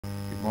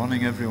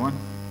Morning, everyone,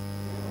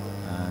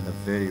 and a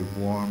very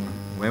warm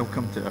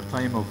welcome to our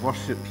time of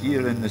worship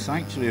here in the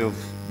sanctuary of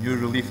New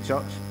Relief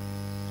Church.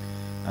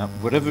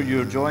 Wherever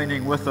you're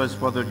joining with us,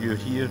 whether you're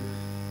here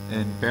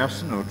in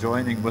person or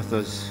joining with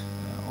us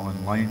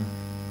online,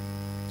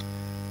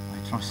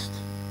 I trust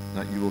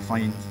that you will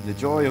find the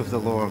joy of the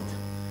Lord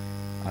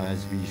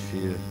as we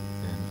share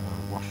in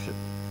our worship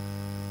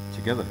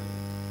together.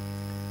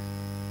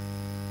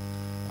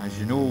 As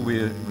you know,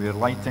 we're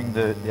lighting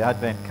the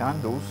Advent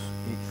candles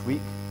each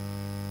week.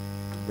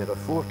 There are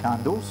 4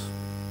 candles,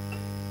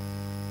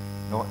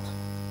 not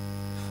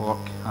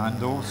fork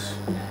handles.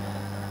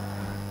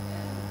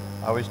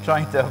 I was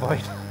trying to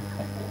avoid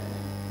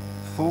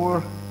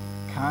 4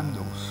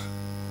 candles,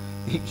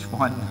 each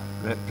one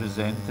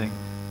representing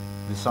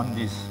the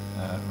Sundays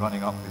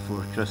running up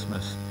before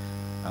Christmas.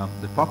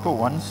 The purple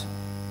ones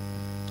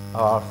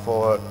are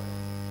for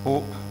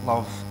hope,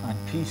 love and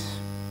peace,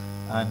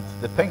 and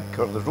the pink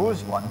or the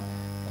rose one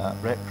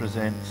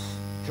represents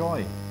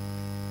joy.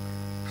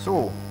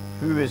 So,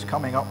 who is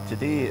coming up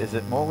today? Is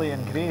it Molly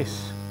and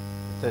Grace?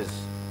 It is.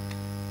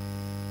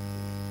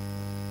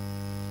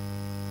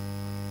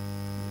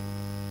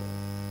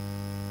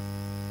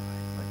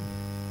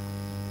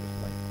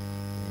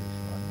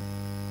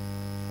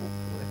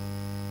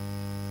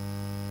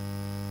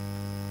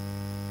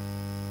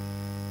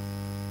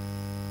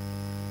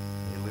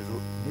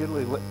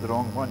 Nearly lit the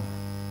wrong one.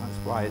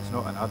 That's why it's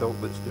not an adult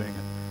that's doing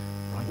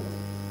it. Right.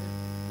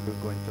 We're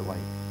going to light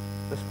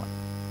this one.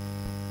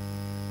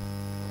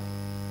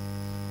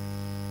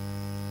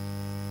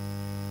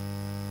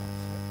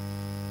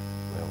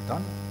 Well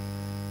done.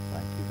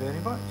 Thank you very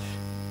much.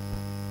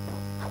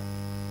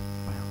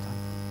 Well done.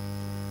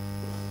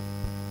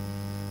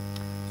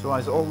 So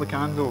as all the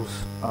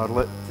candles are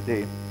lit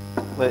today,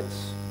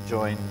 let's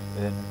join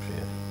in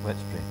prayer.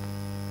 Let's pray.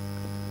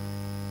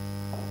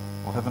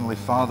 Oh, Heavenly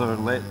Father,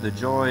 let the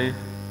joy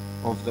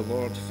of the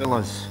Lord fill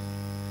us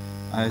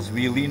as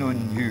we lean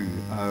on you,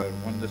 our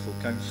wonderful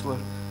Counselor,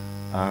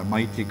 our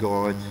mighty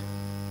God,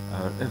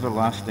 our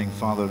everlasting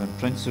Father and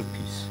Prince of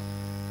Peace.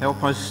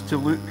 Help us to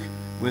look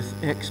with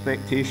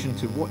expectation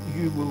to what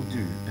you will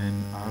do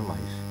in our life,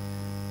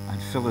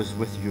 and fill us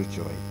with your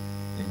joy.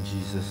 In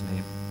Jesus'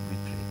 name we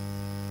pray.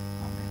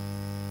 Amen.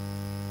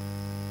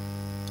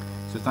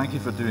 So thank you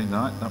for doing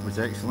that. That was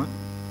excellent.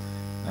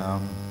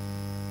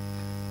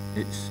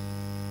 It's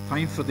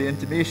time for the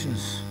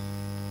intimations.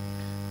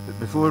 But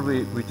before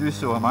we do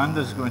so,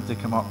 Amanda's going to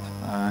come up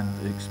and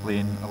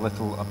explain a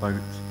little about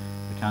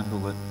the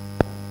candlelit.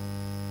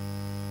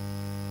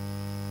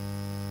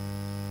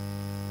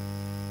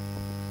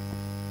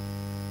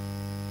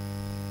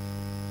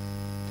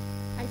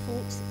 Hi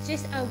folks,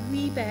 just a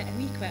wee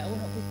quick, I will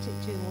not be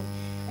too long,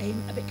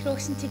 about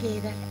crossing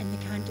together in the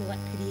candlelit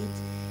parade.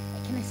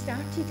 It kind of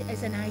started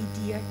as an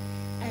idea.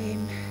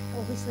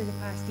 Obviously the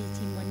past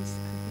 18 months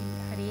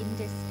have been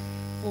horrendous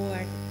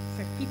for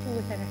people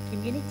within our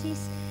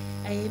communities,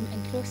 and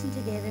crossing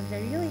together is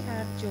a really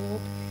hard job,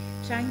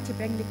 trying to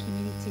bring the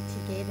community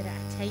together at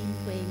a time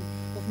when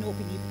we've not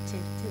been able to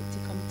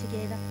come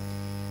together.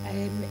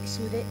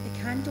 So the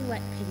candlelit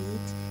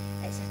parade,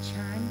 it's a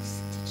chance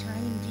to try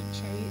and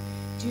reach out,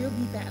 do a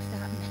wee bit of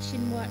that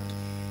mission work,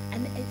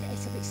 and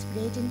it's about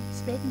spreading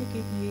the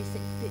good news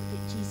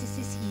that Jesus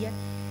is here,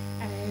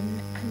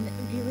 and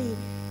really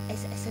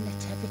it's a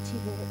nativity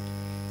walk.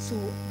 So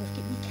we've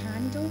got wee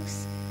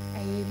candles.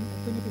 We're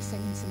going to be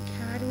singing some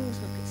carols,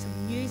 we've got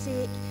some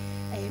music,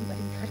 we're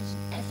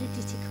encouraging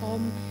everybody to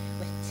come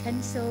with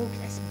tinsel,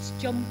 Christmas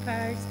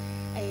jumpers.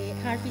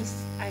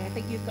 Harvey's, I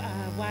think you've got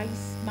a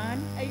wise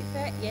man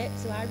outfit, yeah,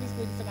 so Harvey's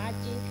going to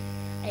Maggie.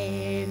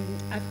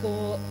 I've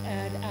got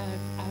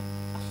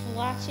a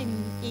flashing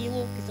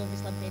halo, because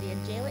obviously I'm very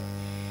angelic.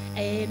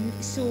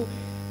 So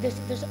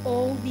there's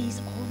all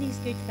these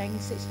good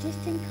things, so it's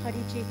just to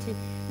encourage you to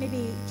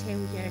maybe tell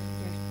your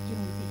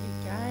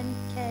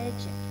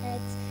grandkids, your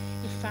kids,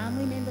 your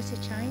family members, to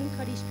try and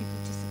encourage people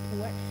to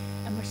support.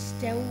 And we're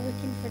still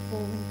looking for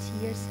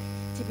volunteers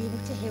to be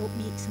able to help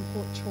make some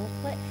hot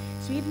chocolate.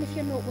 So even if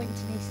you're not wanting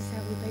to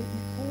necessarily go out in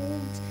the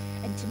cold,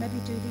 and to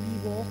maybe do the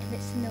wee walk, and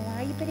it's in the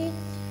library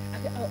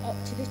up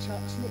to the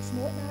church, and it's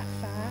not that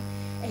far,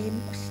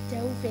 we're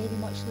still very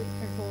much looking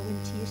for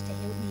volunteers to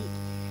help make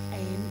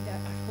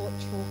our hot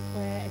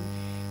chocolate and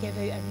give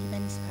out our wee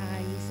mince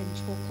pies and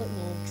chocolate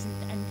logs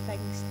and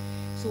things.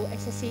 So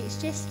as I say,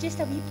 it's just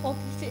a wee pocket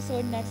that's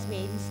on this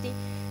Wednesday.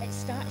 It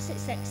starts at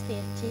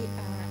 6:30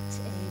 at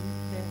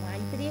the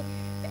library.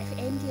 But if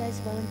anybody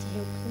is willing to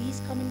help, please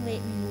come and let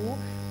me know.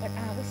 Or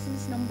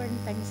Alison's number and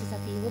things is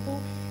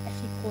available if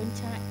you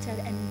contact her,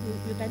 and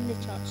we'll be in the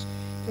church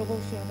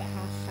probably from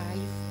about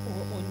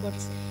 5:30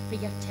 onwards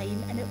for your time.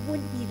 And it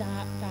won't be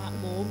that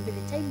long. By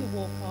the time we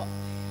walk up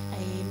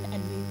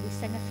and we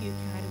sing a few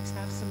carols,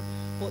 have some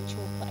hot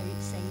chocolate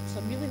outside. So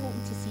I'm really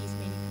hoping to see as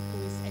many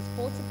people as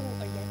possible,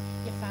 or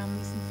your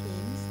families and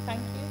friends.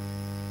 Thank you.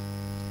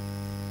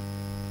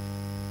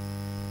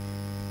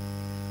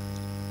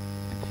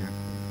 Thank you.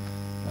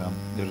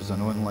 There is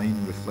an online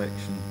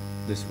reflection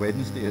this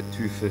Wednesday at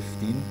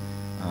 2:15,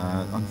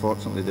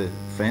 Unfortunately, the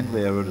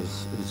friendly hour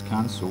is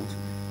cancelled,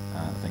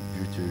 I think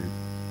due to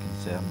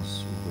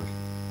concerns over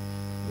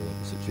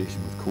the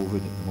situation with COVID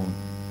at the moment.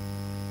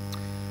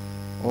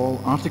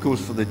 All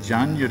articles for the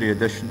January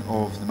edition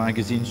of the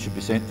magazine should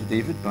be sent to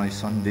David by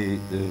Sunday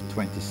the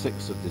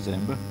 26th of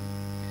December.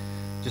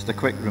 Just a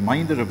quick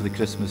reminder of the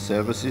Christmas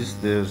services.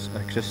 There's a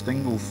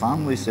Christingle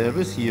family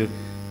service here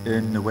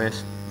in the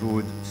West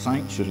Road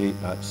Sanctuary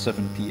at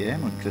 7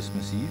 p.m. on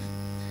Christmas Eve,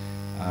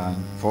 and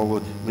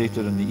followed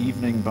later in the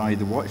evening by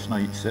the Watch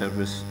Night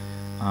service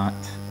at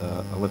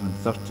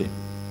 11:30.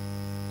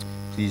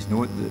 Please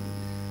note that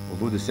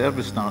although the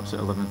service starts at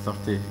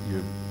 11:30,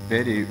 you're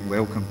very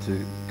welcome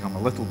to come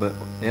a little bit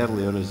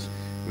earlier, as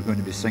we're going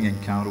to be singing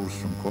carols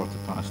from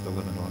 11:15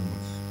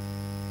 onwards.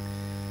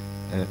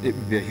 It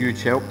would be a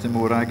huge help to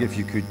Morag if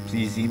you could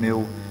please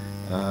email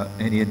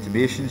any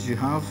intimations you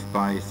have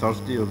by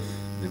Thursday of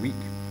the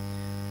week.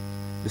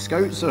 The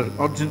Scouts are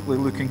urgently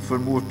looking for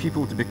more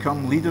people to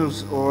become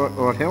leaders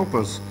or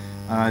helpers,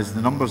 as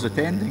the numbers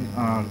attending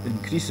are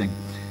increasing.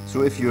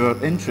 So if you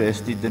are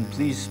interested, then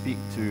please speak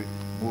to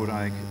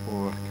Morag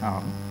or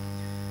Karen.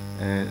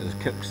 There's a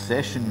Kirk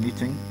session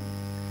meeting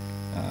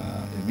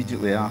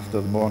immediately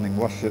after the morning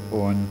worship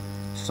on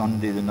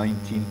Sunday the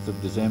 19th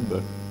of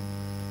December.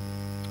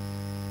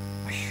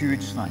 A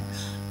huge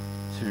thanks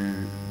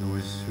to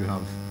those who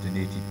have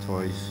donated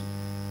toys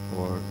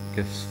or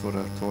gifts for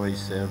our toy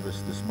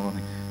service this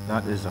morning.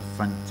 That is a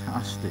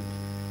fantastic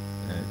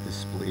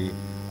display,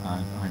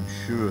 and I'm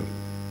sure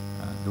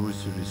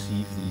those who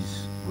receive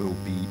these will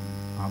be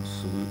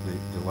absolutely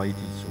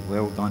delighted. So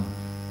well done.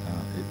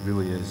 It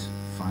really is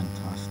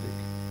fantastic.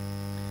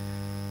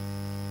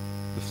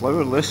 The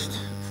flower list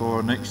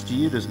for next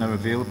year is now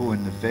available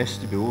in the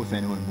vestibule if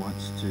anyone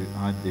wants to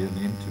add their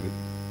name to it.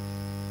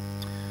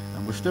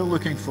 And we're still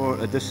looking for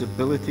a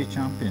disability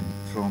champion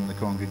from the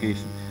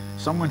congregation,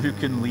 someone who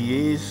can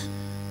liaise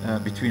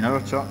between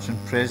our church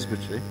and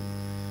presbytery.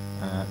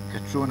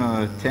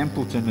 Katrona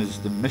Templeton is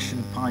the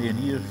mission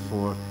pioneer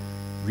for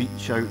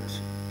Reach Out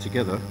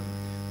Together.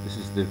 This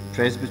is the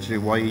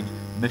presbytery-wide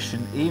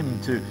mission aim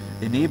to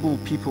enable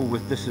people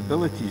with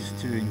disabilities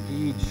to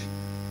engage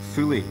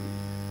fully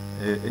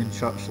in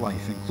church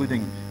life,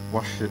 including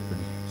worship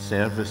and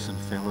service and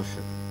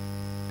fellowship.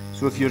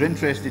 So if you're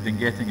interested in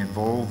getting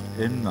involved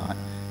in that,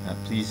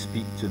 please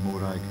speak to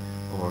Morag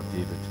or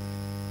David.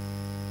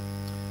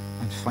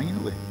 And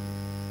finally,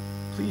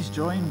 please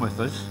join with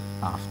us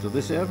after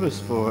the service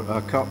for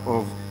a cup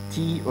of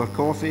tea or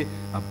coffee,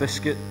 a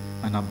biscuit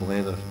and a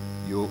blether.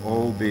 You'll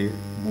all be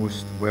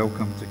most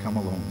welcome to come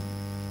along.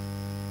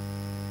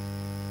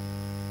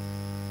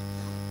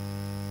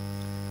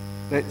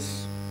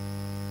 Let's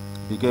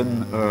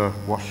begin our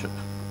worship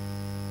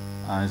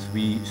as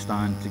we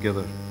stand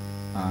together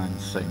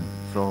and sing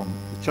from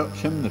the church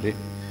hymnary,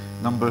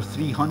 number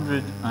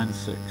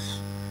 306.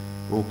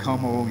 O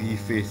come all ye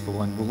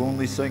faithful, and we'll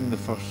only sing the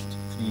first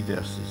 3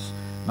 verses.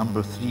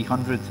 Number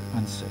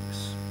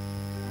 306.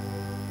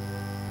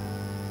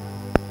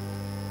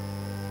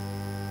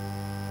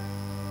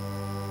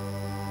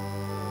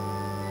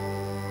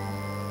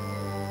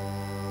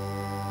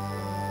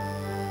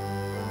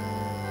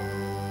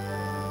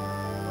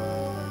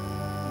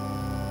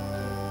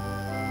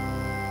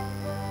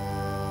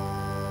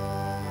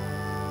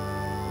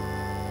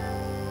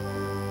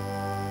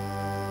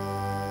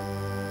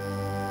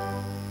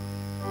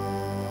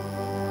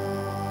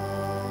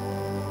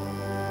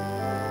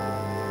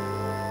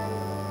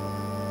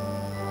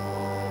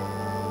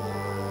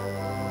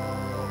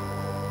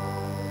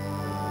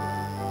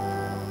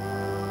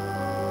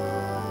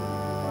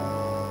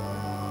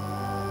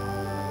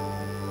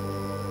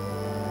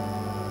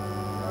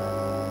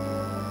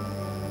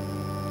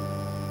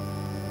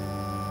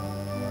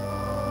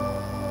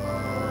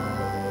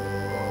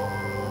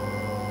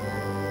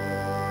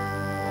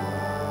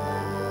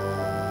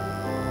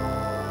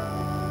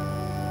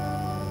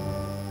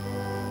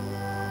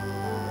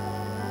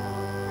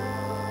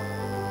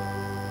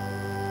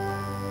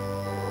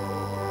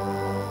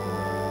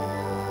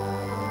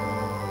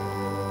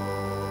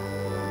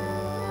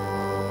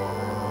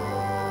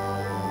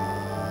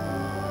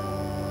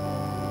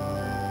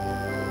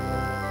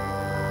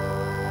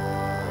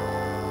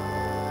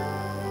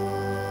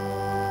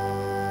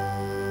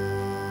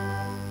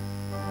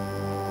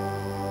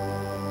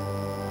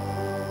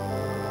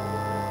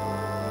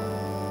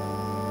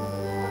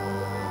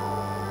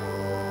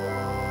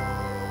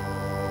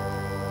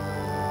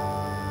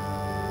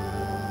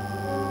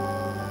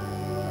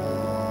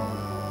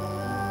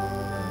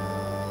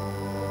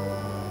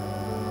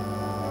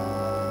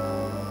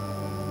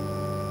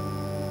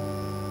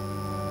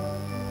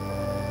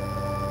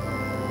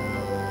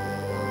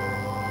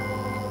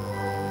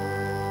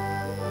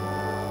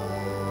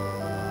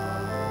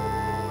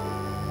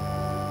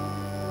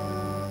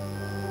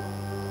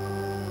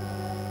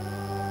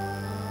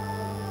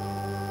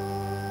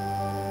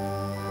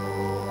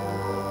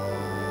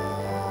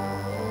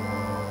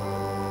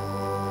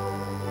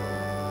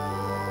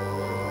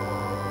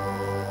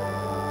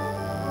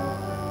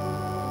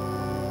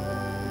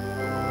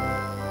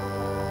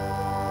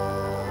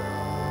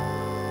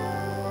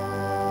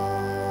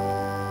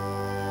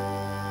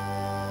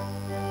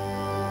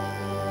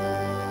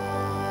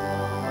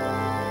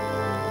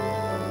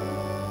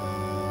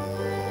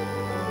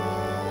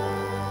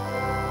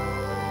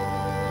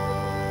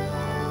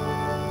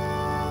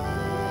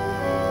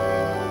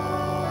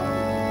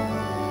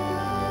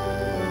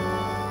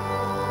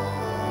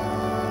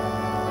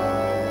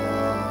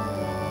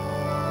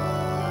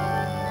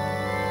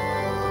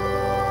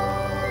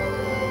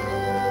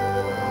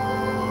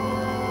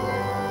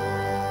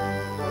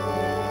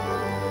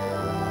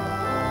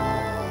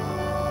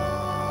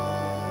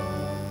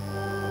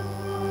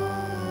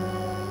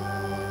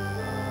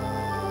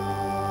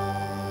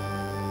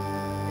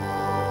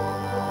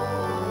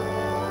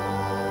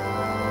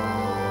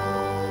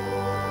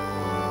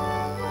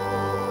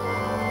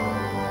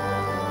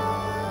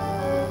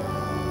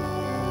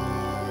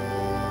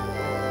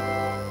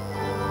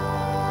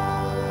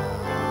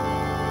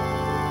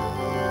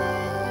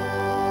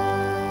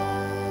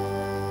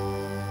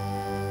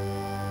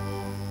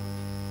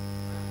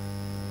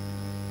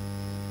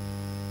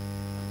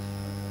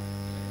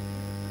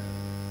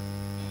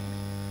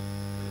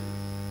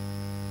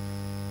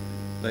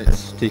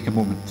 Let's take a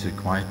moment to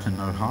quieten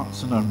our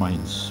hearts and our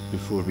minds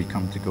before we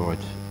come to God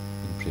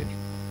in prayer.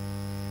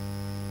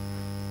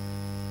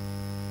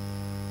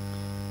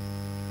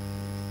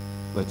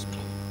 Let's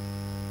pray.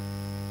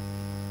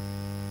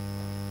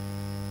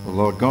 Oh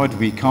Lord God,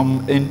 we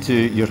come into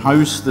your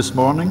house this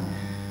morning.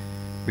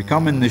 We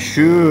come in the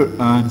sure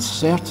and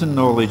certain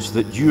knowledge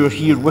that you are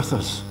here with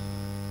us,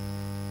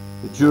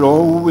 that you're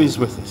always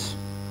with us,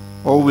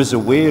 always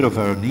aware of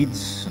our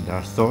needs and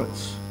our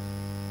thoughts.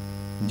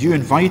 And you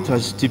invite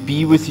us to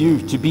be with you,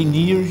 to be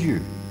near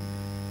you.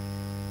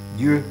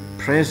 Your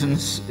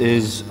presence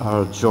is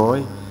our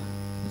joy,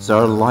 it's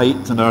our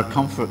light and our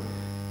comfort.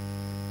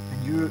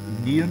 And your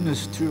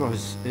nearness to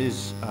us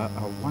is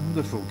a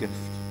wonderful gift.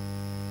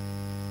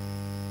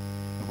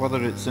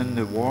 Whether it's in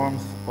the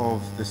warmth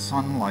of the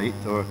sunlight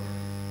or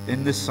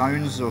in the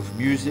sounds of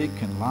music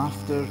and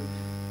laughter,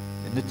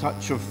 in the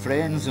touch of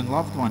friends and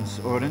loved ones,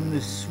 or in the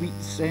sweet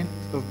scent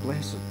of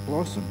blessed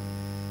blossom,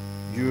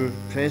 your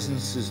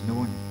presence is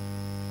known.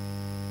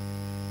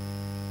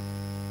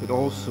 But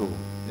also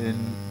in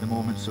the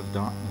moments of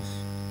darkness,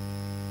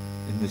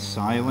 in the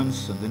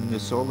silence and in the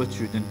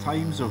solitude, in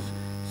times of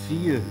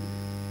fear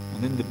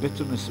and in the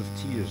bitterness of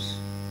tears,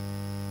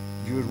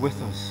 you're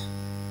with us.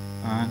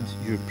 And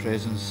your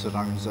presence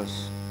surrounds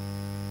us.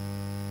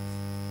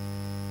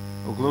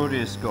 Oh,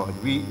 glorious God,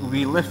 we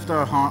lift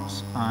our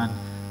hearts and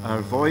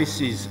our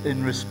voices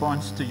in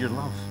response to your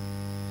love.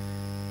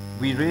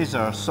 We raise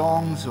our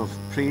songs of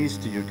praise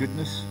to your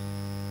goodness.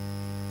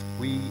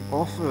 We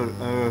offer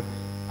our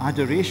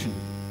adoration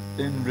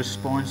in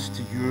response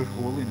to your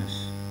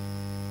holiness.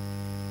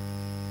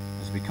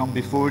 As we come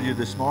before you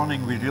this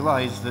morning, we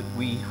realize that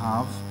we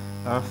have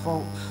our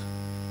faults,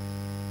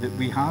 that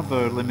we have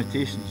our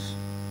limitations.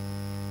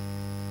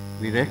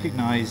 We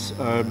recognize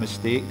our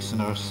mistakes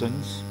and our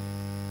sins.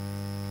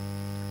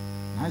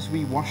 And as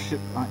we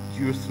worship at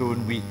your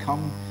throne, we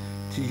come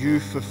to you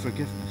for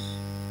forgiveness.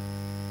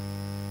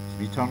 As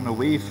we turn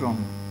away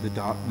from the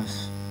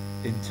darkness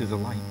into the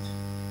light.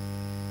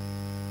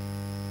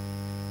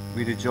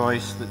 We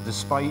rejoice that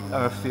despite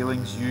our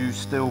failings, you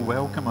still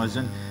welcome us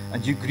and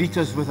you greet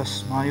us with a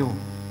smile.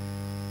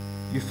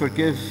 You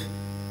forgive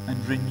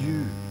and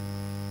renew.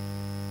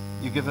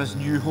 You give us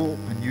new hope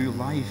and new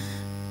life.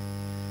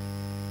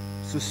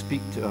 So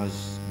speak to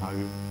us now,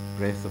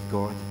 breath of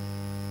God.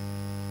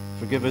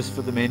 Forgive us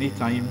for the many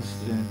times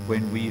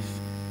when we've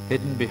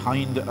hidden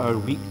behind our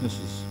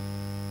weaknesses,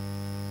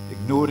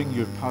 ignoring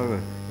your power,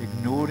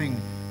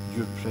 ignoring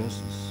your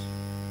presence.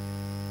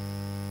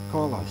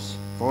 Call us,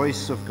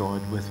 voice of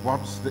God, with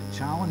words that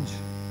challenge.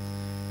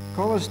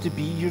 Call us to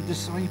be your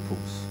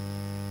disciples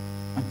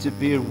and to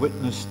bear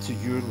witness to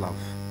your love.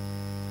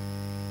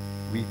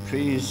 We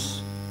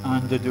praise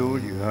and adore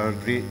you, our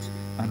great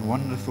and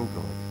wonderful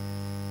God.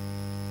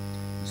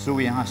 So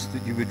we ask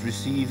that you would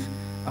receive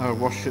our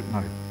worship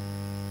now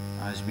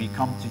as we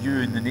come to you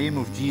in the name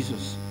of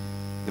Jesus,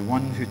 the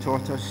one who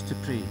taught us to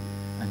pray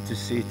and to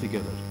say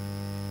together,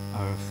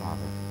 Our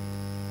Father,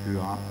 who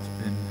art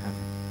in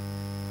heaven,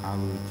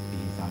 hallowed be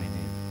thy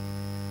name.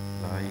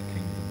 Thy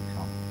kingdom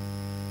come,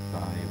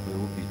 thy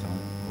will be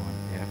done on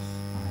earth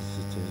as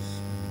it is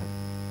in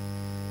heaven.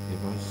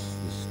 Give us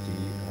this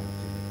day our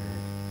daily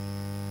bread,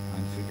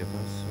 and forgive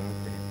us our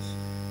debts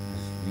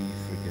as we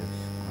forgive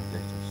our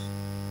debtors.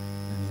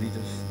 Lead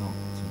us not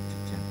into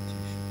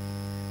temptation,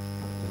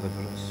 but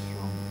deliver us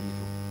from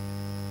evil.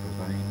 For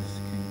thine is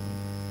the kingdom,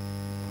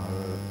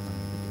 power, and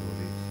the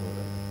glory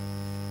forever.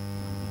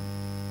 Amen.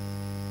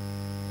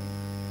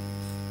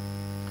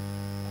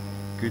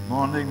 Good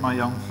morning, my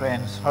young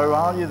friends. How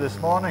are you this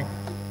morning?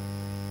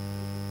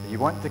 You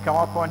want to come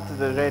up onto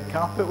the red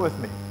carpet with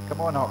me?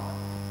 Come on up,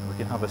 and we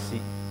can have a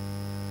seat.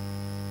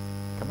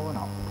 Come on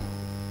up.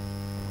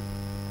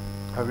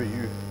 How are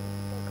you?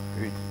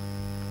 Good.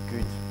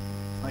 Good.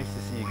 Nice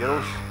to see you,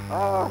 girls.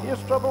 Ah,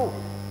 here's trouble.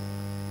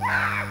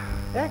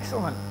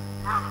 Excellent.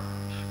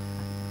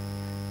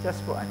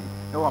 Just what I need.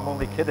 No, I'm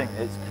only kidding.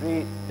 It's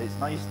great. It's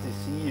nice to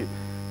see you.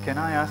 Can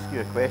I ask you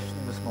a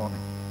question this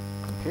morning?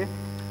 Okay?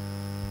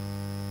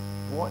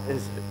 What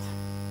is it?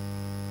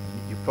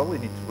 You probably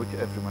need to look at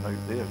everyone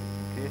out there.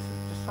 Okay?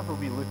 So just have a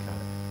wee look at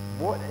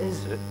it. What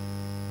is it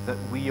that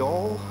we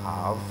all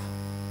have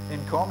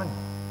in common?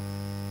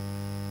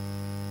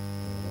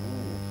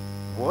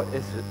 What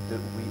is it that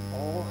we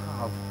all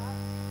have?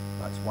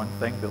 That's one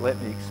thing, but let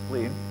me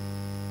explain.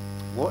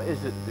 What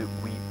is it that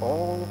we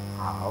all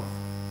have?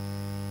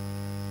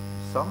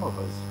 Some of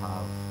us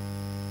have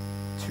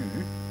 2.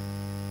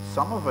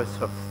 Some of us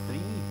have 3.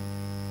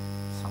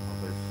 Some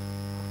of us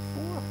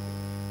have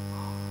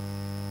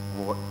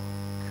 4. What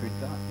could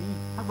that be?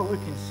 Have a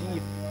look and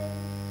see.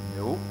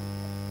 No.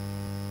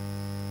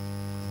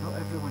 Not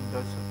everyone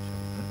does have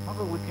children. Have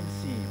a look and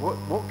see.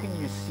 What can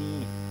you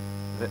see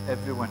that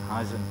everyone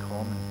has in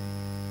common?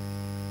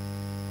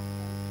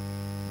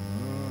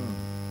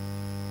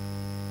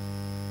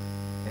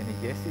 Any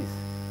guesses?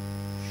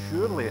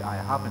 Surely I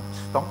haven't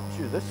stumped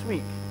you this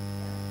week.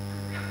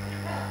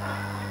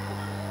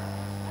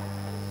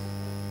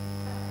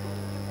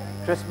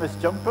 Christmas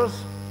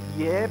jumpers?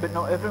 Yeah, but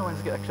not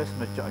everyone's got a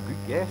Christmas tree. A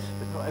good guess,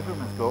 but not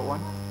everyone's got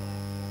one.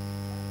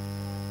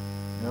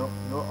 No,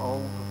 not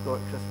all have got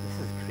Christmas.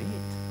 This is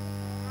great.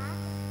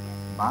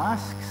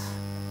 Masks.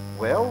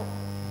 Well,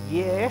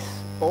 yes,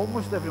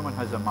 almost everyone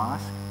has a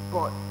mask,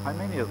 but how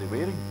many are they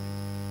wearing?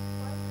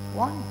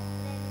 One.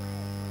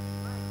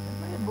 They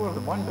might have more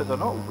than one, but they're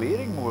not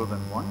wearing more than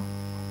one.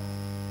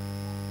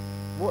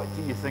 What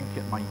do you think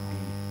it might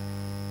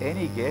be?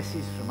 Any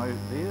guesses from out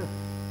there?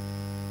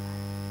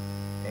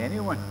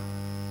 Anyone?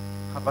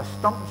 Have I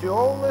stumped you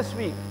all this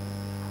week?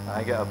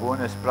 I get a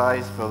bonus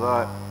prize for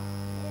that.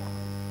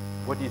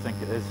 What do you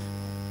think it is?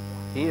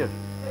 Hair?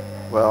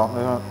 Well,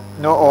 no,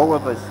 not all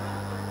of us.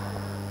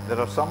 There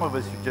are some of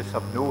us who just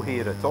have no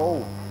hair at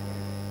all.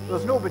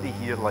 There's nobody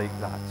here like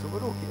that, so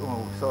we're okay.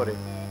 Oh, sorry.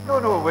 No,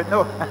 no.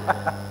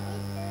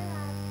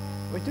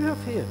 We do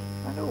have hair.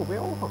 I know, we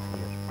all have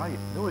hair. Right,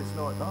 no, it's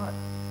not that.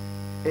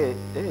 It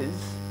is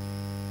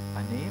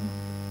a name.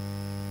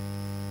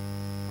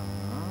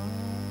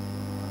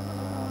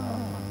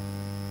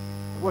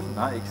 It wasn't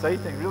that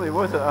exciting, really,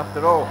 was it,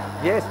 after all?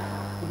 Yes,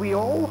 we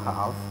all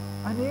have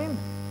a name.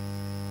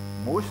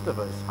 Most of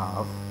us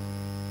have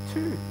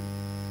 2.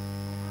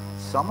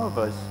 Some of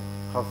us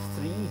have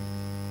 3.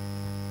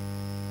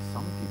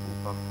 Some people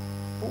have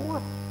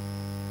 4.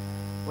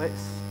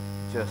 Let's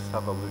just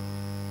have a look.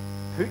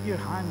 Put your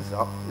hands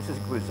up. This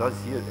includes us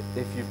here.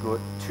 If you've got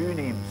 2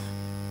 names,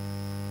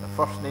 a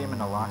first name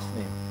and a last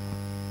name.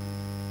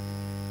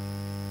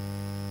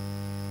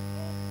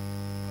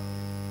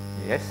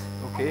 Yes,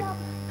 okay.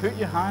 Put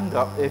your hand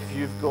up if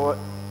you've got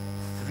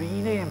 3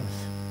 names.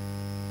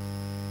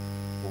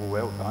 Oh,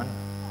 well done.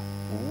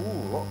 Oh,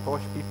 a lot of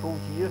posh people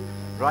here.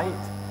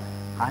 Right.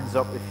 Hands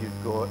up if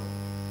you've got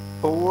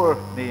 4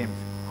 names.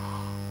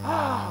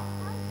 Ah,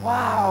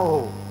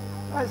 wow,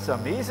 that's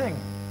amazing.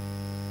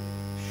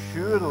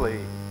 Surely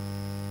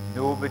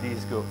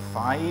nobody's got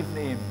 5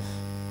 names.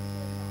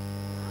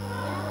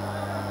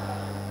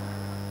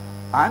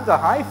 And a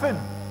hyphen.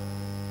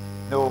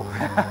 No.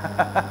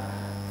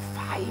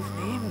 5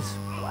 names.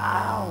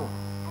 Wow.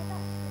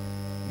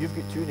 You've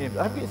got 2 names.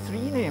 I've got 3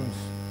 names.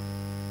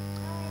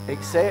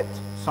 Except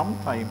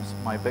sometimes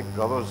my big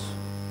brothers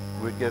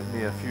would give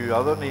me a few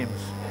other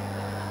names.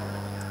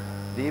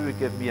 They would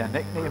give me a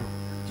nickname.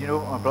 Do you know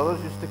what my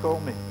brothers used to call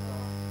me?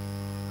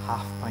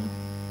 Half pint.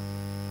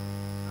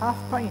 Half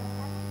pint.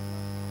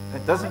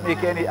 It doesn't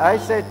make any, I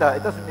said that,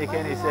 it doesn't make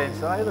any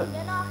sense either.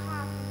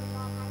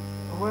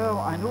 Well,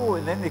 I know,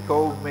 and then they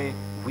called me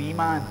wee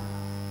man.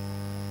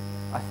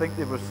 I think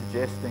they were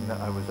suggesting that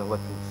I was a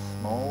little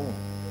small.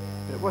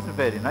 But it wasn't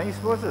very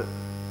nice, was it?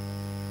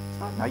 It's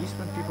not nice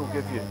when people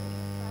give you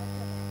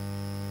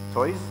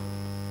toys.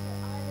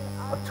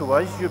 To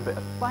us, you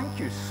better. Thank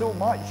you so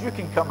much. You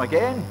can come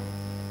again.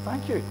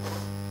 Thank you.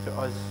 To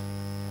us,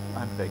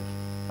 I'm big.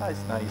 That's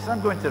nice. I'm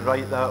going to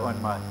write that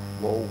on my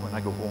wall when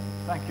I go home.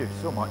 Thank you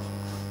so much.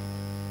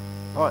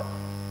 But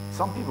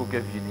some people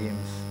give you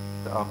names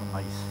that aren't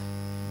nice.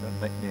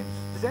 They're nicknames.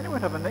 Does anyone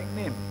have a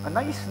nickname? A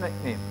nice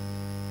nickname?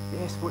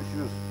 Yes, what's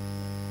yours?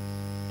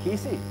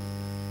 Casey.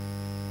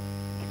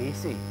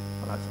 Casey.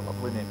 Oh, that's a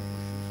lovely name.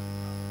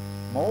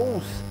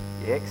 Moles.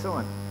 Yeah,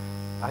 excellent.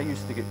 I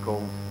used to get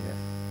called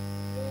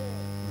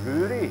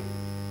Rory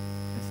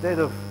instead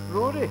of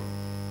Rory.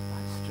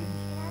 That's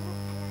strange.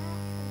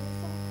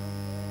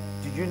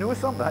 Did you know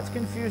something? That's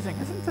confusing,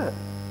 isn't it?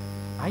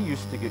 I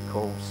used to get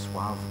called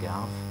Suave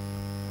Gav.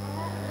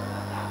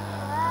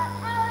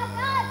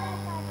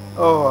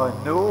 Oh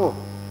no.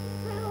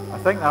 I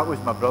think that was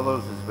my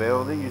brothers as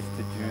well. They used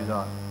to do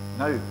that.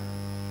 Now,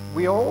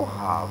 we all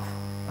have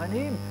a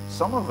name.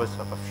 Some of us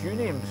have a few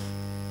names.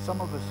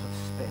 Some of us have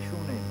special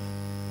names.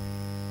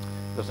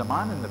 There's a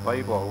man in the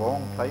Bible a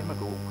long time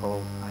ago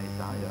called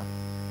Isaiah,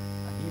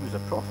 and he was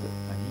a prophet,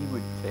 and he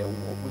would tell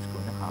what was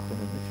going to happen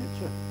in the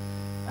future.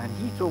 And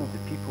he told the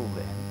people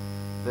then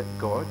that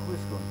God was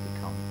going to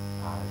come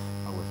as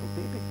a little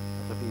baby,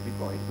 as a baby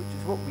boy, which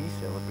is what we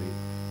celebrate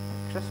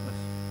at Christmas.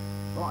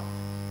 But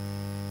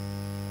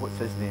what's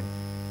his name?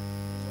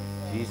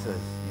 Jesus,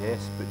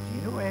 yes, but do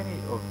you know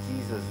any of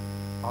Jesus'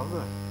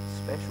 other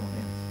special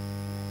names?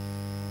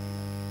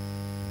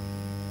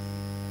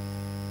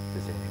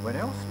 Does anyone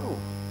else know?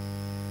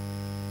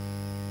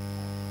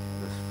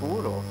 There's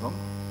 4 of them.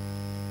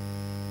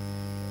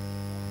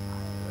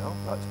 Well,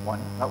 that's one.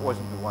 That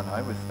wasn't the one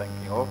I was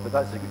thinking of, but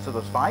that's a good. So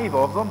there's 5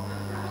 of them.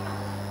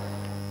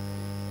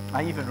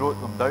 I even wrote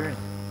them down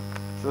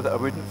so that I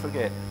wouldn't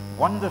forget.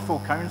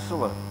 Wonderful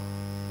Counselor.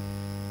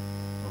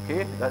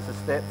 Okay, that's a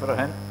step for a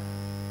hint.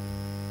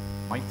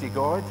 Mighty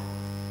God,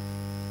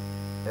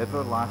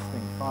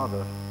 Everlasting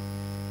Father,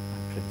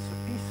 and Prince of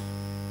Peace.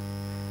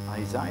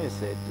 Isaiah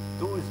said that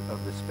those are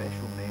the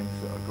special names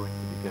that are going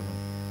to be given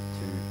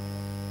to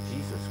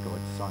Jesus,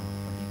 God's Son,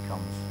 when he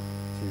comes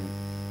to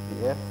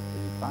the earth.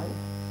 Are you tired?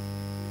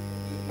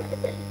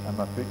 Am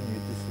I putting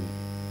you to sleep?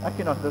 I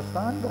can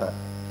understand that.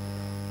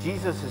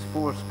 Jesus has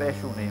 4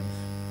 special names.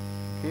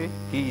 Okay?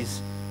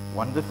 He's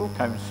Wonderful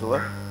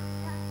Counselor,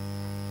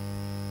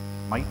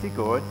 Mighty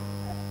God,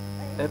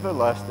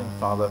 Everlasting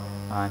Father,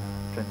 and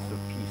Prince of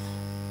Peace.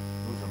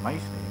 Those are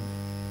nice names,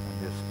 and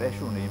they're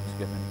special names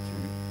given to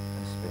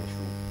a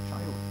special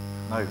child.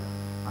 Now,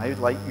 I would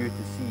like you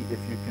to see if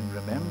you can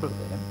remember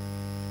them.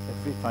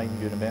 Every time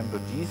you remember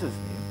Jesus'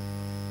 name,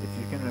 if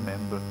you can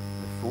remember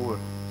the 4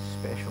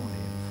 special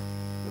names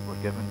that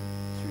were given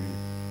to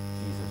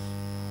Jesus.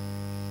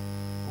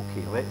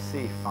 Okay, let's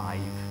say 5.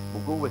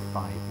 We'll go with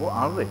 5. What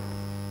are they?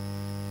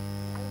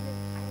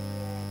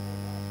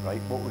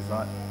 Right, what was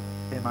that?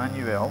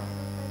 Emmanuel.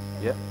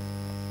 Yep.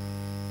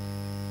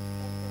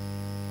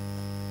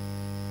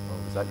 Oh,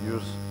 was that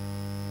yours?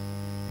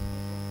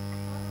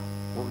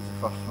 What was the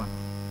first one?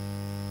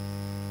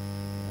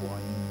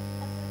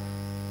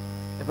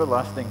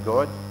 Everlasting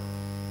God,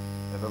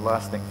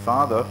 everlasting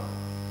Father,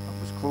 that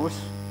was close.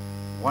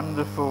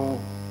 Wonderful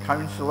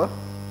Counselor,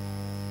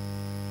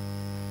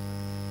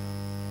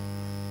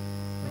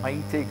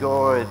 mighty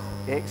God,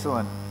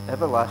 excellent,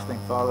 everlasting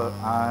Father,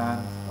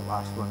 and the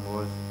last one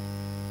was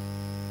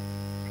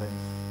Prince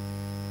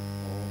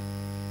of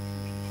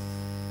Peace.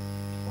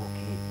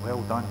 Okay,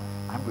 well done.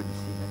 I'm going to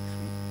see next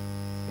week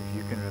if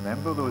you can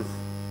remember those.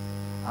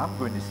 I'm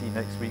going to see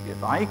next week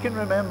if I can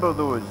remember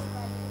those.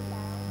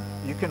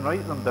 You can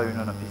write them down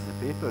on a piece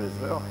of paper as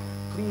well.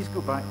 Please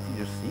go back to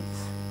your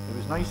seats. It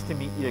was nice to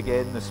meet you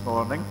again this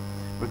morning.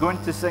 We're going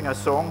to sing a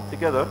song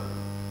together.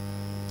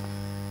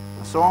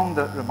 A song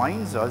that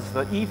reminds us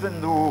that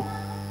even though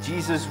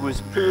Jesus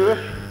was poor,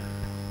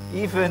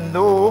 even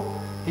though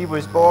he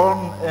was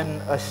born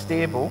in a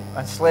stable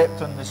and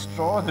slept on the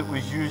straw that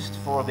was used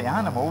for the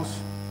animals,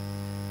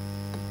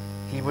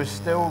 he was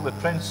still the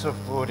Prince of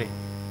Glory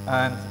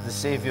and the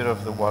Saviour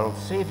of the world,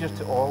 Saviour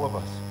to all of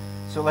us.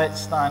 So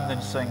let's stand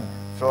and sing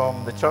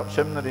from the church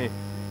hymnary,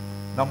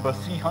 number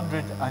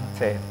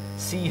 310.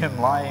 See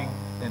him lying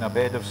in a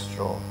bed of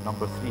straw,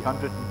 number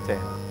 310.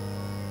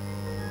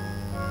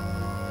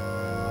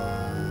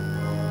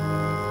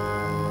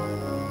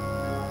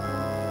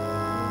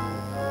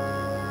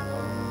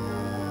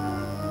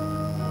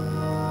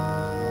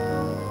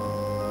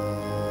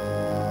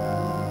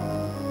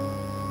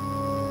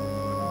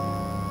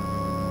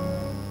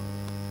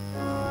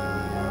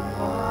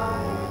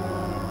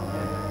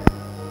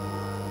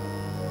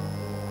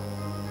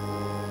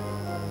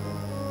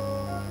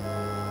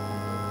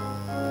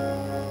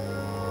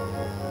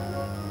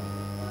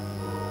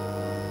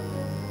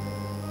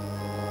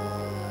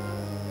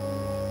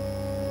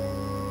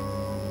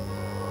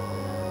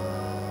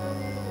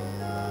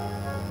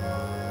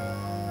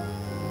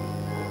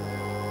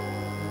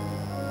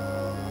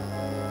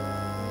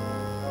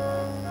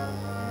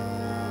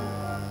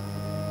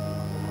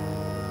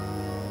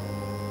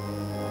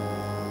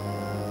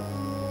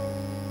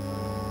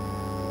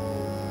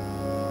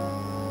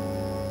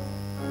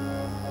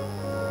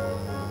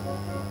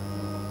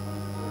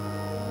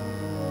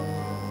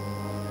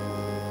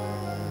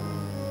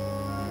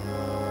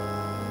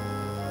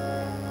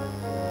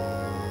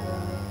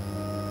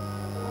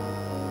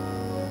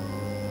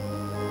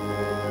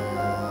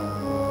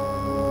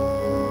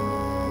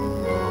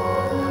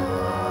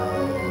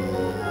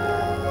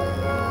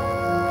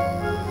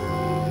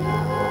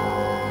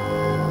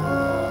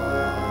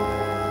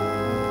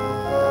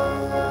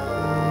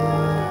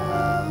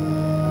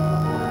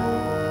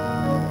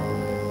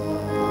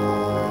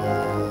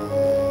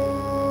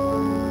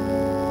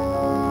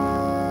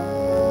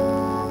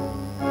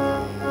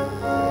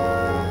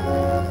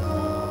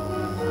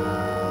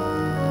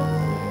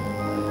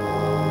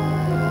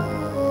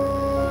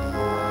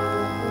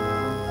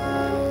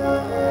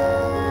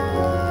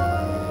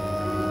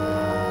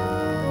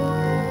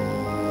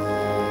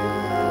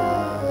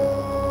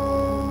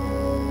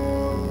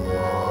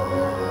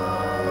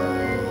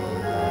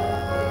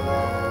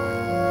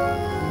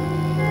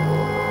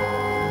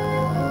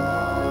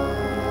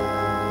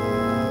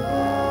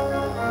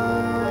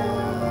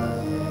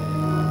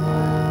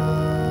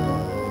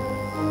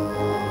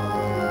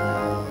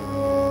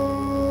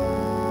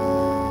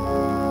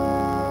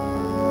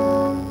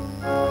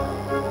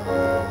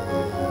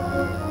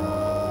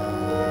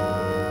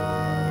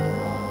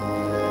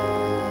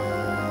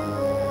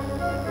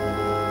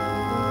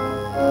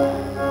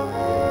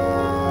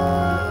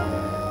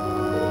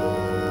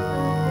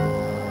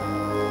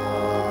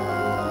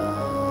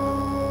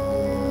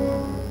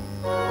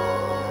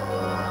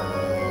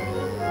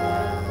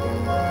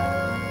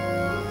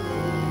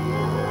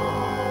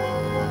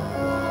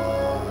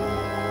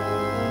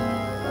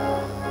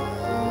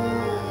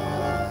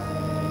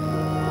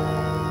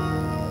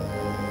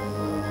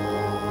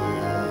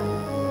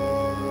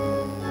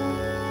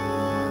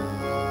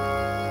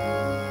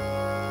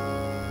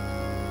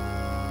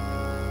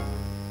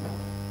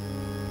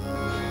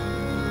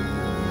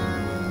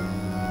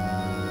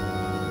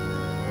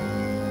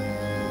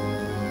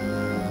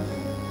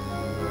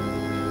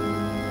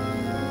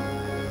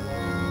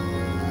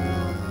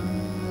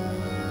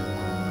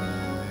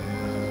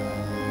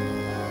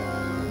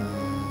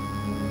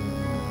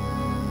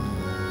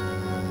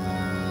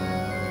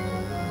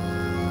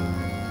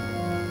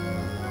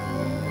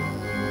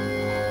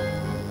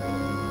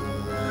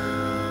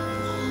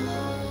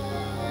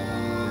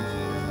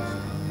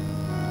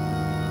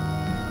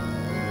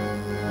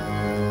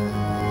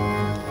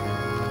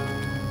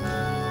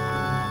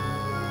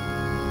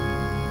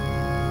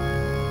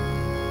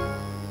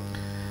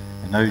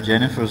 Now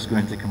Jennifer's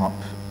going to come up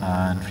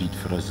and read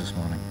for us this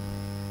morning.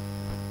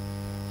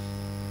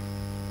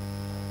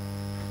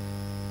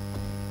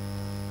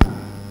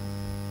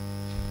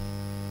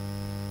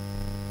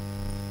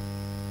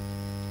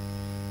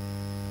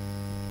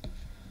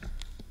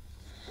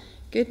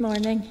 Good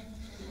morning.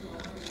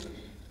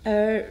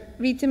 Our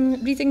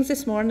readings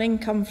this morning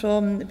come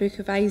from the book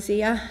of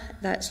Isaiah,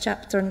 that's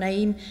chapter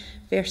 9,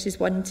 verses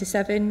 1 to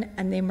 7,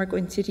 and then we're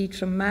going to read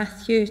from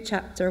Matthew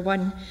chapter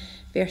 1,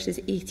 verses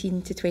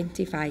 18 to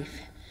 25.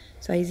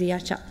 So Isaiah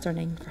chapter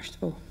 9, first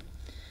of all.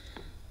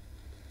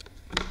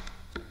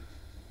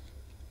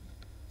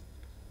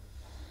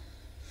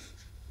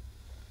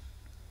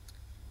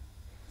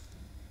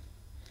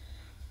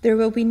 There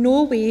will be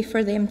no way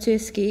for them to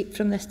escape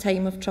from this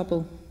time of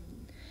trouble.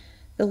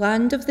 The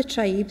land of the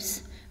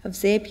tribes of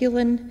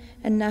Zebulun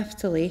and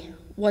Naphtali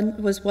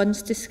was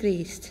once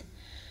disgraced,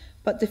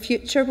 but the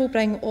future will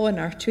bring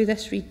honour to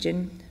this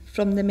region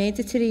from the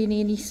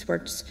Mediterranean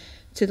eastwards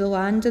to the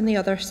land on the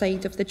other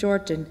side of the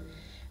Jordan,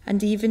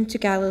 and even to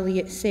Galilee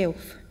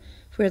itself,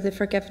 where the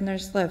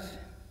foreigners live.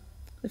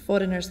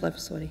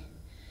 The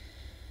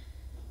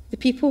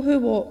people who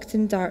walked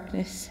in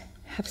darkness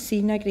have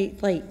seen a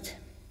great light.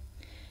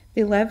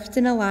 They lived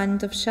in a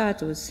land of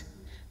shadows,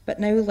 but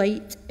now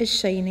light is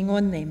shining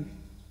on them.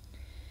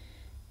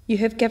 You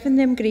have given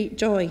them great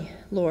joy,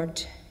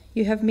 Lord.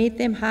 You have made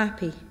them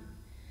happy.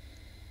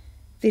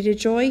 They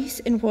rejoice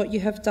in what you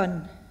have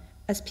done,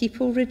 as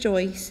people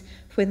rejoice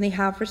when they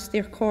harvest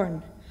their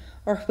corn,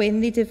 or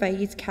when they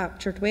divide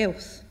captured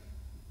wealth.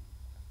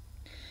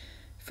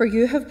 For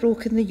you have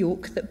broken the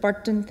yoke that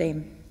burdened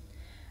them,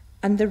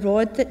 and the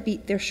rod that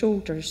beat their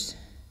shoulders.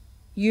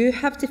 You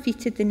have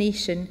defeated the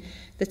nation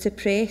that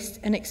oppressed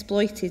and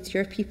exploited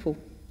your people,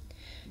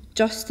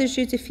 just as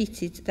you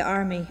defeated the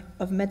army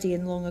of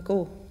Midian long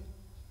ago.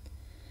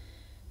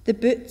 The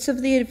boots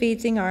of the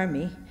invading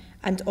army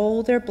and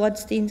all their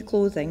blood-stained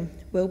clothing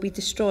will be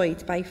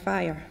destroyed by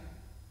fire.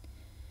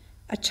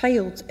 A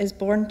child is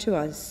born to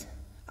us,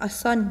 a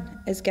son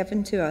is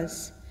given to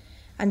us,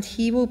 and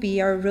he will be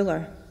our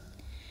ruler.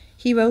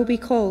 He will be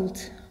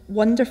called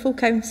Wonderful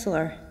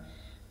Counselor,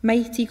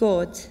 Mighty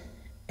God,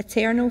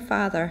 Eternal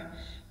Father,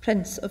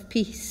 Prince of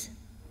Peace.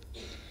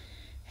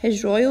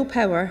 His royal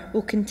power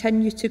will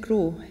continue to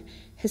grow.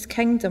 His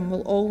kingdom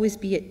will always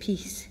be at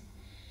peace.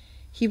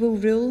 He will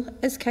rule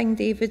as King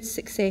David's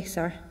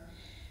successor,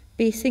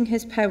 basing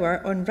his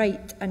power on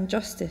right and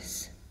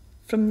justice,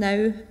 from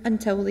now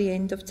until the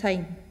end of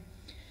time.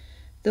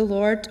 The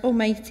Lord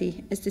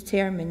Almighty is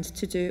determined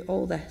to do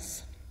all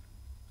this.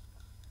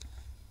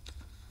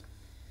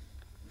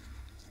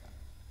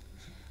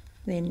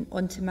 Then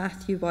on to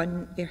Matthew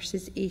 1,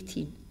 verses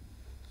 18.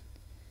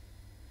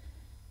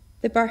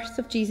 The birth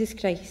of Jesus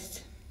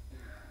Christ.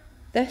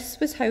 This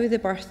was how the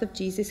birth of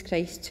Jesus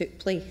Christ took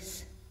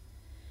place.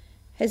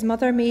 His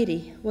mother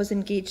Mary was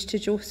engaged to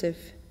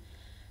Joseph,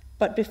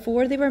 but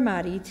before they were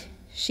married,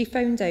 she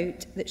found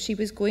out that she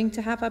was going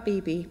to have a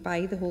baby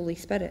by the Holy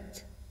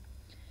Spirit.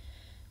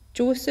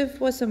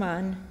 Joseph was a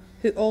man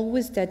who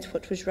always did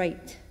what was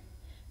right,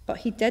 but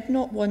he did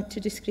not want to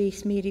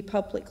disgrace Mary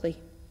publicly,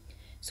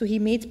 so he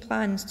made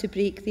plans to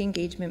break the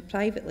engagement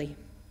privately.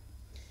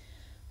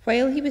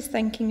 While he was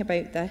thinking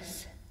about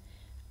this,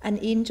 an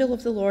angel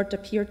of the Lord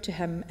appeared to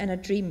him in a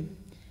dream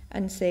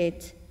and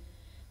said,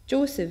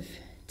 "Joseph,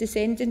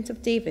 descendant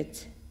of David,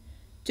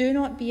 do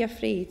not be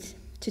afraid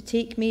to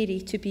take Mary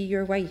to be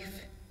your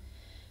wife,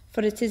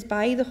 for it is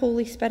by the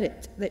Holy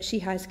Spirit that she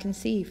has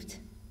conceived.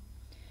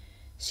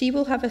 She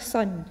will have a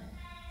son,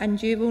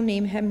 and you will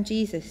name him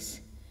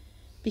Jesus,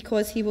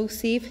 because he will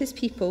save his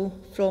people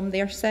from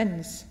their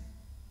sins."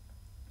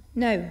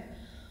 Now,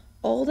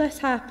 all this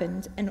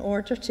happened in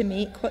order to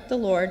make what the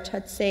Lord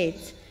had said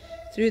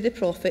through the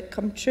prophet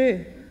come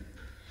true.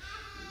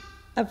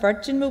 A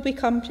virgin will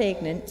become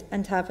pregnant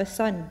and have a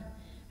son,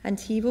 and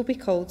he will be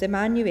called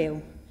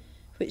Emmanuel,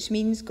 which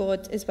means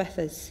God is with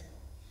us.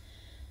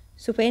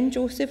 So when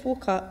Joseph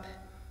woke up,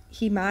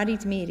 he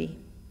married Mary,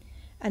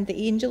 and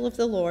the angel of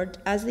the Lord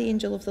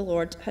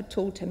had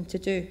told him to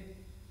do.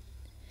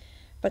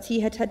 But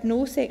he had had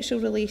no sexual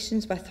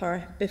relations with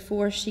her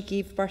before she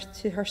gave birth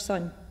to her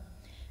son,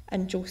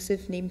 and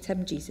Joseph named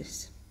him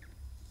Jesus.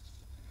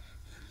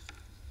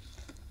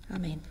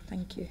 Amen.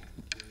 Thank you.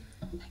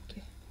 Thank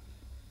you.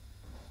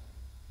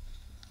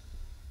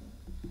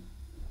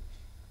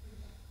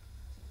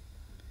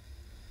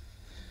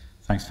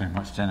 Thanks very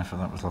much, Jennifer.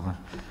 That was lovely.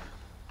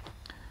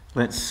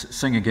 Let's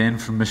sing again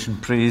from Mission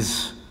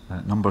Praise,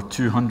 number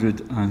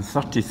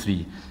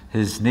 233.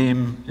 His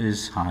name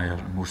is higher,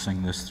 and we'll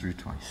sing this through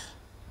twice.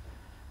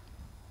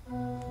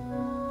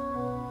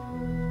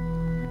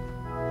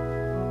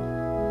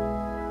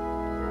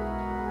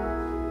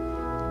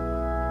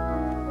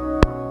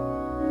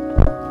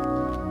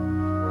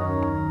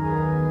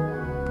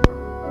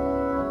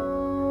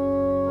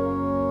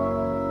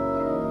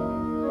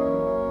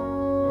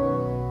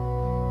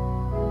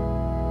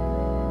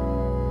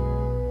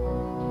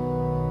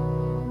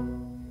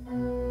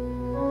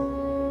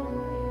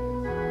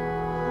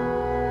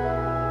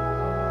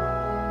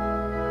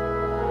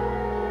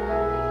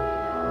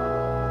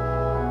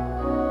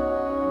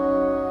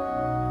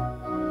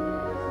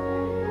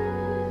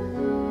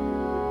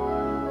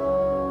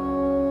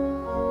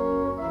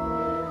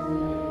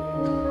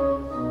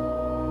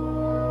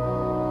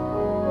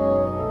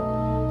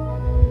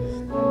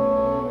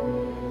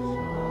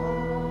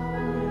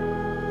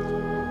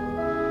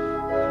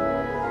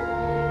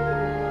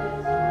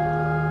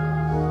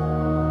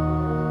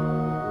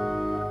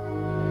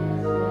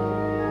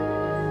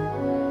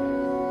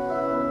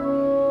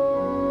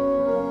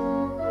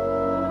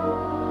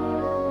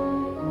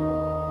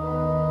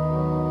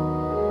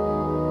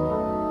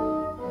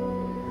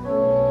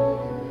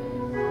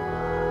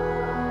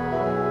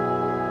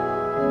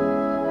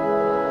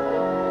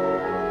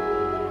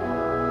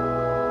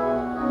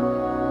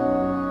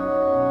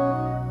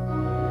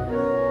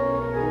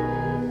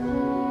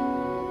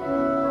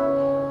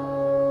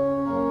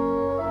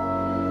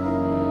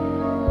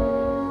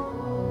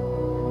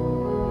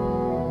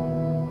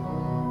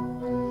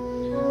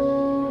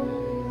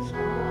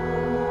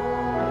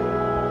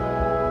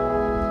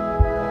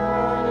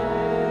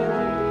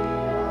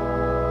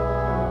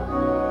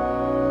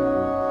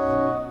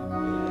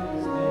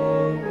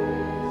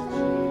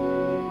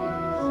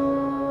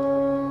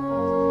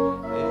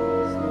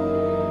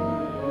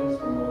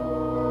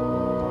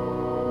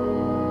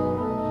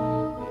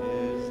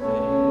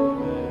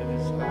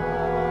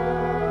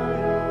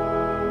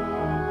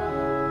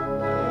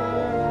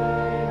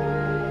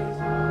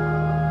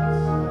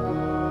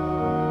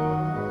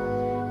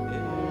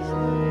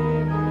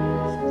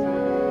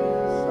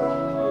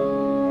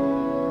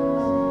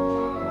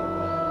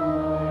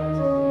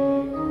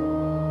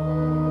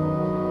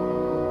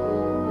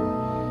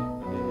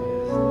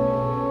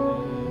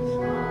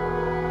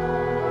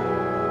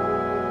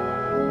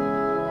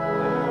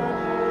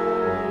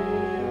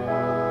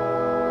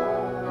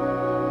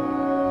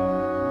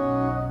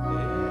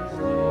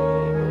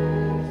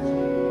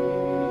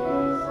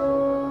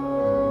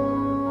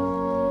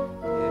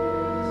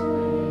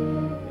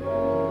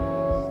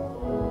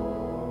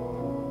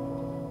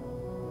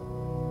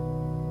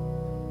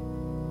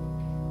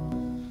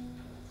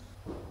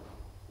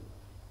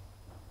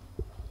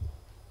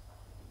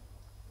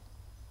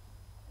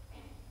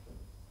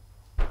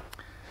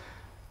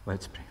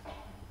 Let's pray.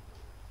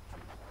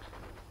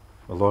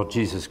 O Lord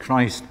Jesus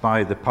Christ,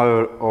 by the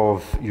power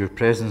of your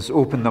presence,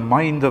 open the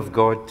mind of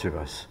God to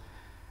us,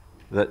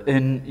 that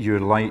in your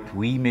light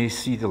we may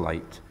see the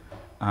light,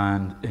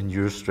 and in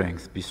your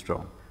strength be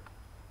strong.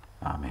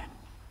 Amen.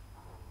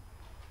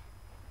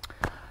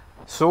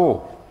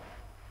 So,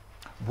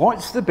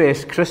 what's the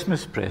best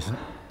Christmas present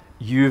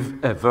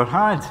you've ever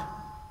had?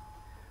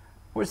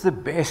 What's the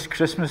best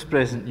Christmas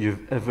present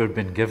you've ever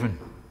been given?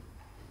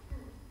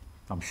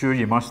 I'm sure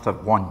you must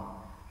have one.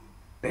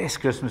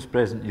 Best Christmas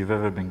present you've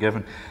ever been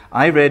given.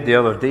 I read the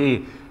other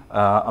day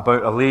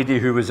about a lady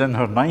who was in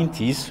her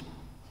 90s,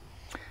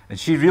 and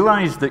she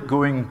realised that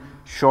going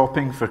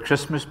shopping for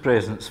Christmas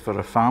presents for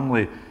her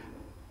family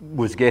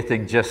was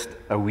getting just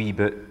a wee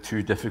bit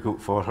too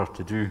difficult for her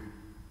to do.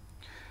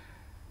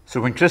 So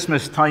when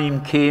Christmas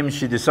time came,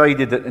 she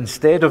decided that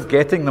instead of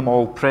getting them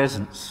all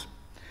presents,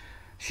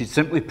 she'd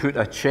simply put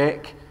a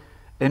cheque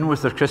in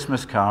with her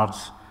Christmas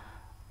cards,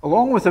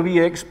 along with a wee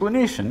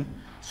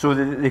explanation, so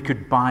that they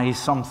could buy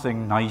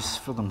something nice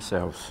for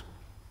themselves.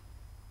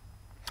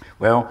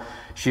 Well,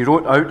 she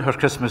wrote out her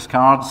Christmas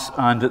cards,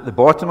 and at the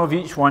bottom of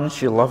each one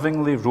she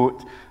lovingly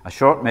wrote a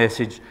short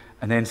message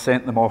and then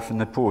sent them off in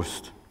the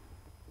post.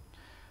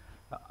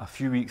 A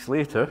few weeks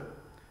later,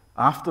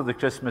 after the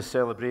Christmas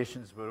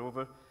celebrations were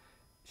over,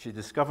 she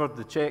discovered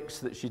the cheques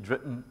that she'd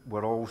written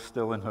were all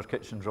still in her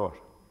kitchen drawer.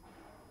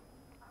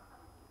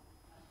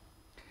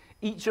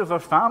 Each of her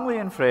family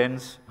and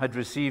friends had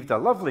received a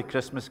lovely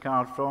Christmas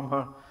card from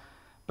her,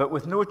 but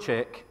with no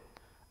cheque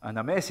and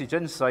a message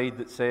inside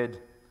that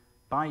said,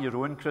 "Buy your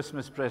own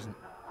Christmas present."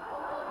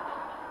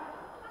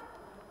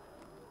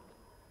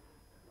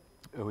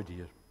 Oh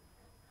dear.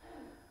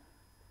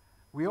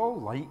 We all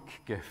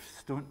like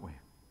gifts, don't we?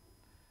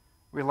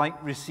 We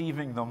like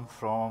receiving them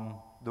from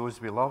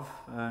those we love,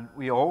 and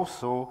we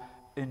also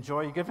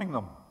enjoy giving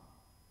them.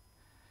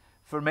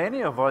 For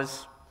many of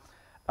us,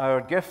 our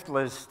gift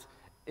list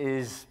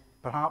is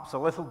perhaps a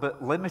little bit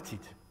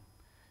limited.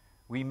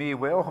 We may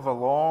well have a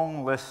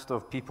long list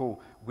of people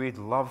we'd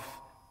love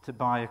to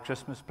buy a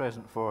Christmas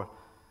present for,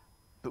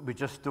 but we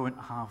just don't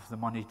have the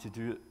money to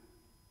do it.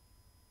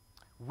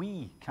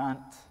 We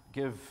can't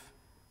give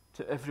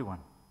to everyone,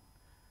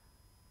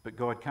 but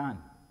God can,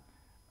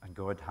 and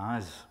God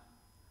has.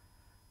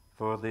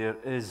 For there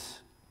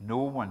is no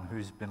one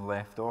who's been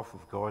left off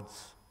of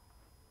God's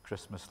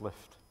Christmas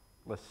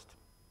list.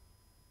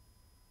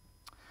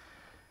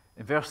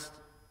 In verse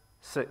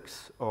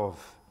 6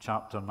 of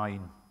chapter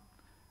 9,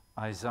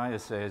 Isaiah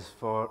says,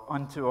 "For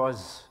unto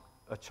us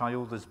a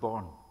child is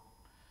born,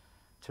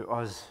 to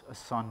us a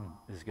son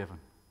is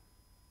given."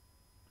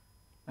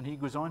 And he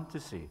goes on to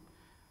say,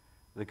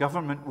 "The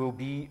government will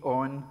be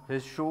on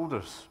his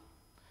shoulders,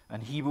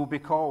 and he will be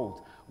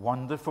called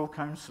Wonderful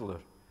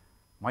Counselor,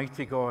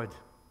 Mighty God,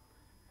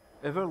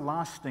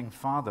 Everlasting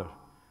Father,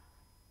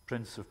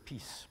 Prince of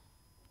Peace."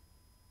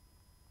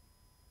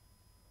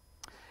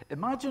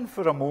 Imagine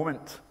for a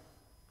moment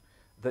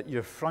that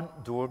your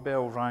front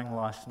doorbell rang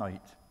last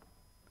night.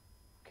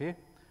 Okay?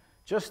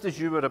 Just as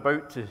you were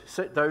about to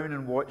sit down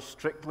and watch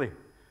Strictly,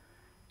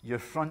 your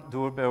front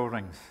doorbell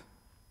rings.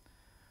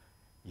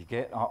 You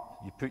get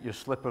up, you put your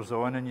slippers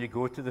on, and you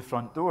go to the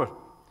front door.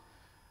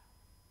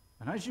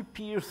 And as you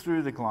peer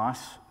through the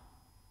glass,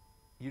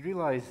 you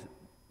realize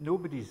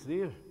nobody's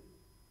there.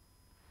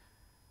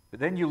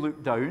 But then you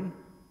look down,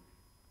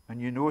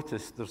 and you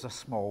notice there's a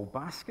small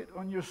basket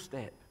on your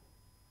step.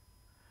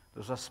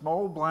 There's a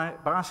small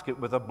basket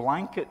with a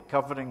blanket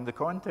covering the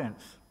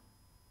contents.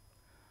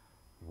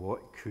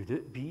 What could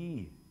it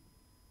be?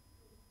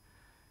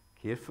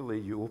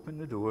 Carefully, you open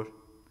the door,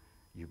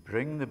 you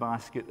bring the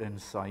basket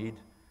inside,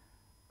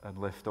 and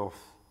lift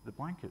off the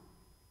blanket.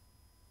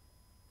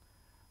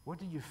 What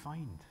do you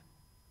find?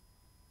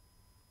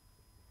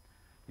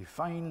 You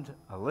find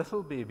a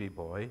little baby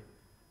boy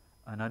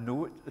and a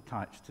note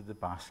attached to the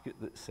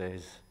basket that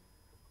says,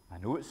 "I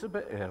know it's a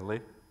bit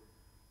early,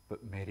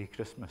 but Merry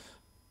Christmas."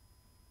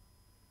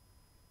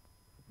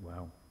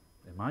 Well,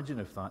 imagine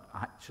if that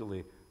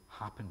actually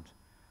happened.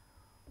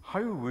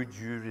 How would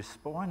you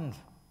respond?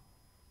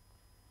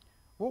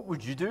 What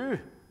would you do?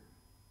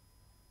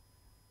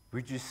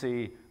 Would you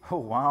say, "Oh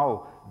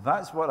wow,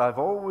 that's what I've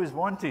always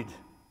wanted"?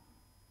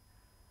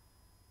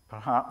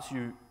 Perhaps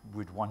you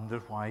would wonder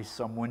why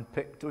someone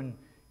picked on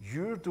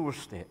your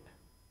doorstep.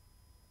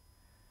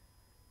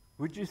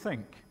 Would you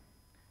think,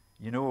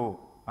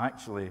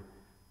 actually,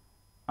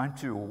 I'm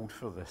too old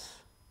for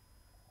this,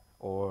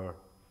 or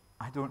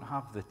I don't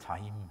have the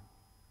time,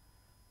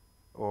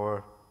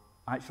 or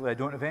actually I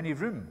don't have any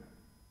room,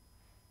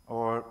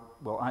 or,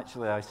 well,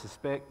 actually I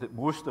suspect that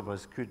most of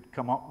us could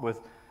come up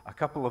with a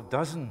couple of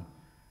dozen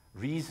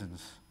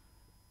reasons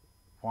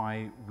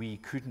why we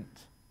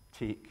couldn't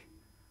take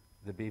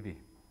the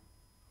baby.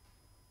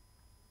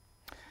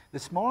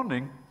 This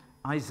morning,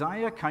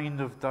 Isaiah kind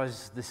of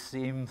does the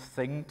same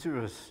thing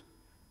to us,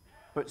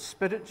 but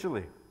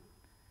spiritually.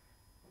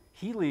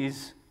 He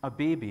lays a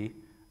baby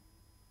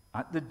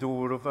at the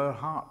door of our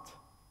heart,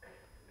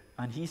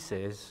 and he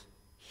says,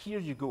 "Here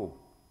you go.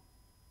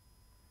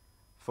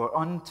 For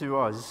unto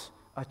us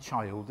a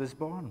child is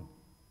born.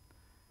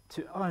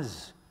 To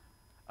us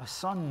a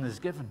son is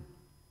given.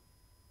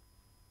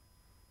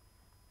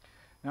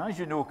 Now, as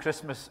you know,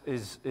 Christmas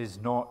is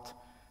not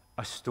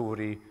a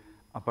story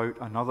about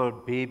another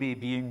baby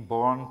being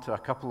born to a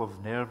couple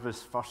of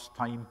nervous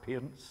first-time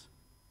parents.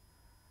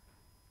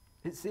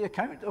 It's the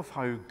account of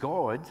how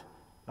God,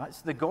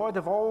 that's the God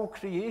of all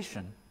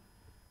creation,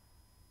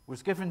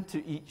 was given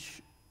to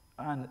each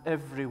and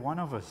every one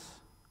of us.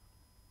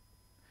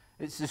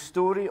 It's the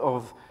story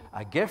of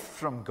a gift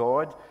from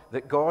God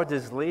that God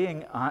is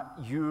laying at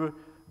your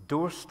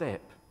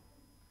doorstep.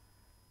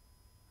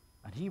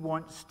 And He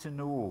wants to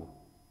know,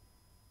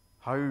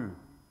 how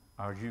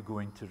are you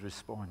going to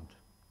respond?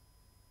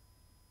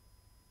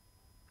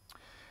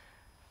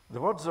 The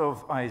words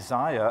of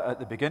Isaiah at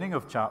the beginning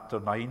of chapter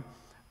 9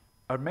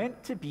 are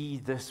meant to be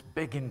this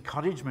big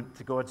encouragement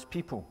to God's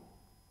people.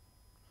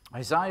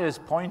 Isaiah is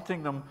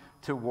pointing them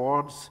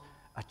towards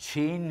a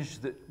change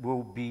that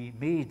will be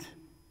made.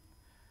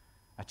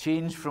 A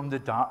change from the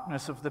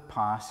darkness of the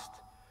past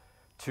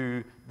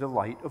to the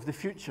light of the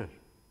future.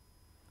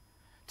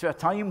 To a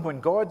time when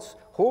God's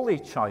holy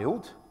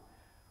child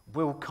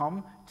will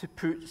come to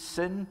put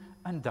sin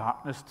and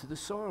darkness to the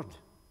sword.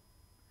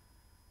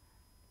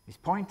 He's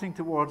pointing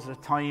towards a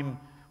time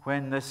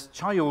when this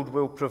child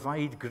will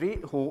provide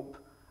great hope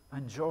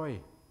and joy,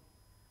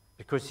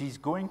 because he's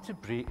going to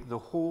break the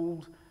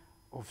hold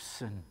of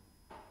sin.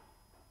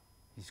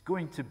 He's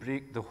going to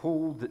break the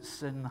hold that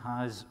sin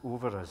has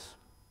over us.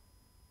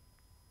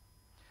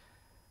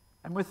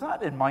 And with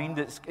that in mind,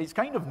 it's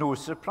kind of no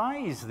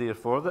surprise,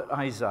 therefore, that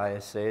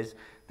Isaiah says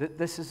that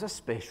this is a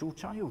special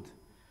child.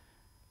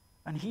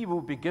 And he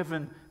will be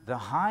given the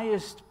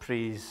highest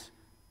praise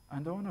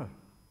and honor.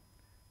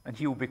 And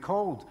he will be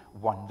called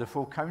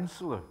Wonderful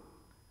Counselor,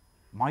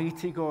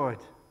 Mighty God,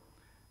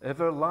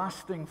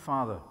 Everlasting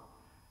Father,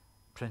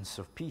 Prince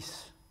of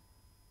Peace.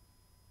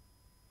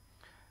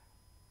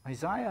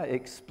 Isaiah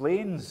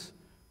explains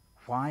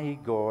why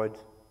God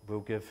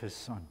will give his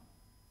Son.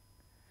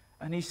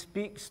 And he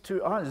speaks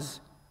to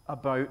us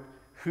about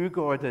who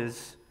God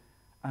is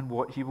and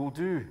what he will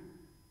do.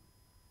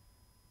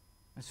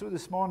 And so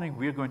this morning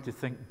we're going to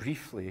think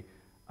briefly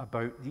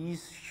about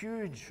these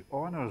huge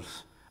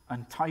honors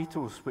and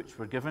titles which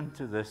were given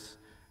to this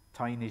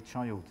tiny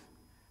child,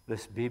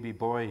 this baby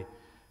boy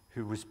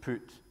who was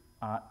put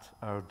at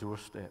our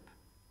doorstep.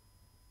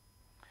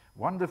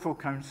 Wonderful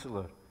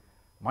Counselor,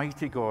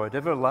 Mighty God,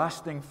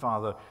 Everlasting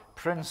Father,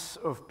 Prince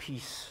of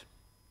Peace.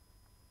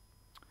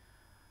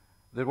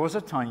 There was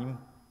a time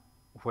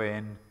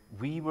when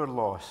we were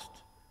lost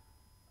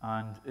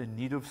and in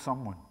need of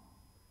someone.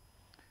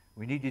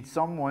 We needed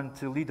someone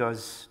to lead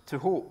us to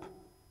hope.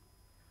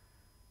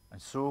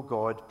 And so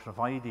God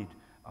provided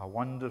a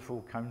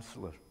wonderful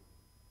counselor.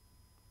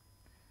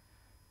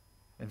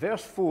 In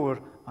verse 4,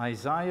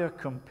 Isaiah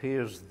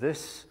compares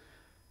this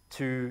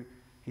to,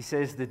 he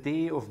says, the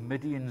day of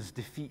Midian's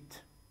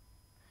defeat.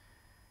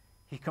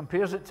 He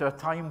compares it to a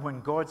time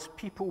when God's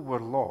people were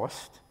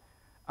lost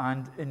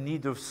and in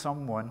need of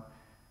someone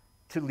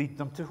to lead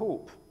them to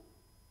hope.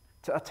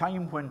 To a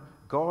time when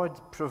God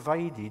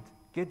provided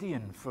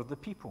Gideon for the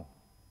people.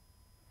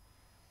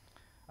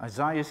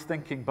 Isaiah is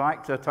thinking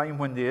back to a time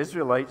when the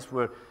Israelites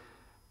were,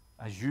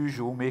 as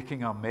usual,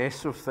 making a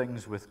mess of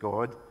things with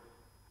God,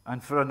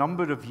 and for a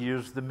number of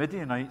years the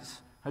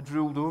Midianites had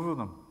ruled over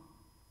them.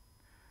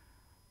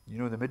 You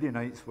know, the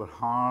Midianites were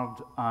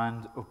hard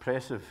and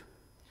oppressive,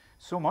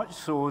 so much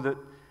so that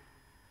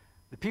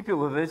the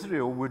people of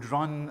Israel would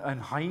run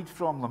and hide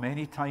from them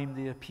any time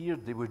they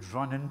appeared. They would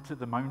run into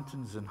the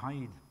mountains and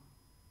hide.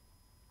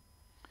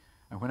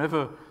 And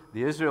whenever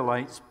the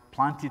Israelites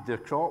planted their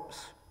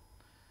crops,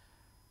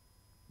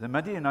 the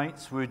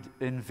Midianites would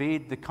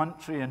invade the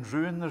country and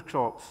ruin their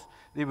crops.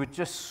 They would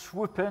just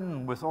swoop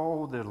in with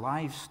all their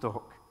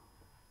livestock,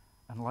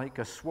 and like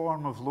a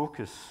swarm of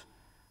locusts,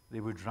 they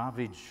would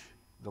ravage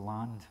the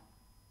land.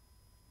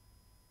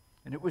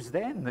 And it was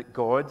then that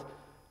God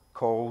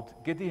called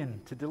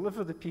Gideon to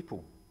deliver the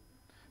people.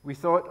 We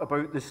thought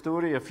about the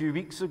story a few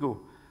weeks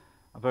ago,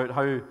 about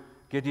how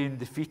Gideon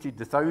defeated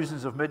the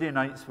thousands of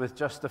Midianites with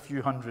just a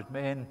few hundred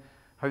men,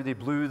 how they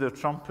blew their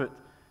trumpet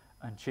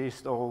and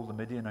chased all the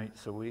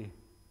Midianites away.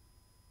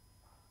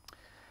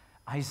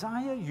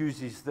 Isaiah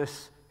uses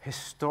this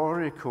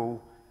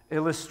historical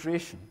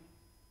illustration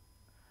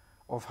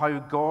of how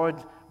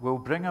God will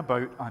bring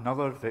about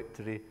another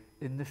victory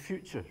in the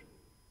future.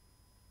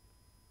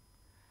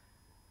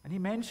 And he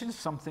mentions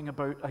something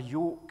about a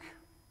yoke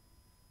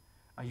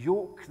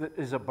that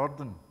is a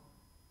burden.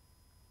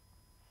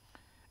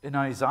 In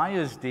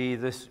Isaiah's day,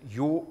 this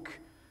yoke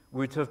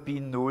would have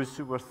been those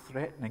who were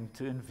threatening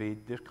to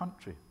invade their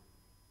country.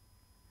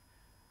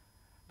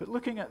 But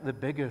looking at the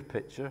bigger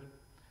picture,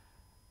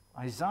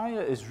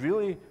 Isaiah is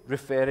really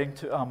referring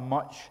to a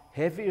much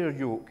heavier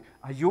yoke,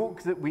 a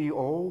yoke that we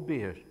all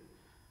bear,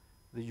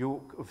 the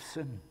yoke of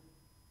sin.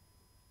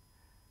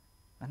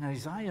 And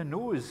Isaiah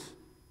knows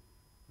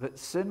that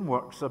sin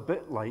works a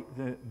bit like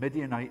the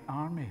Midianite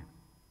army.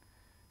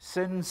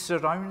 Sin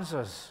surrounds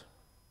us.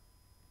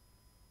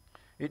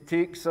 It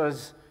takes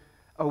us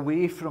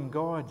away from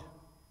God.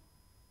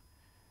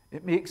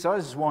 It makes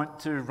us want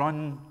to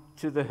run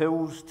to the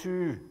hills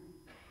too.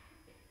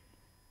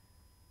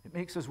 It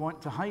makes us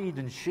want to hide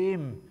in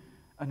shame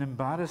and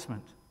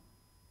embarrassment.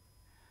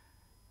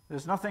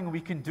 There's nothing we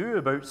can do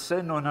about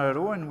sin on our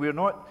own. We're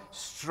not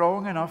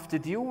strong enough to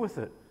deal with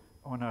it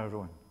on our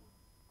own.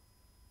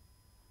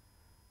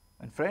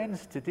 And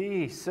friends,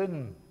 today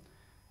sin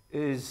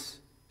is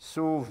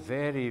so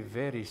very,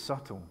 very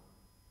subtle.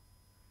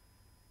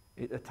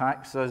 It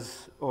attacks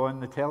us on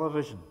the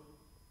television.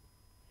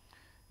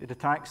 It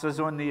attacks us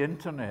on the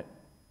internet.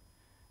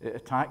 It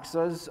attacks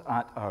us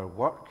at our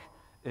work,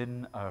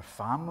 in our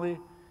family.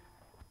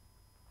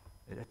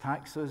 It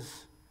attacks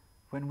us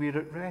when we're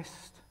at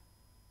rest,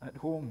 at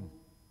home.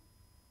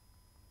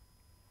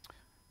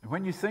 And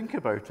when you think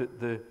about it,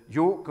 the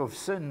yoke of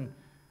sin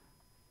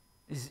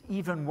is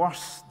even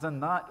worse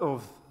than that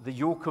of the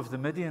yoke of the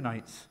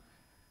Midianites,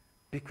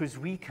 because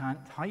we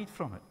can't hide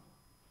from it.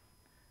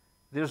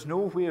 There's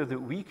nowhere that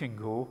we can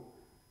go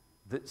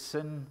that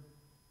sin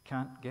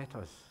can't get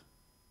us.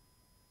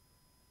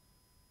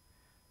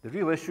 The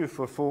real issue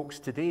for folks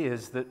today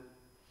is that,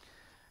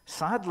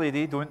 sadly,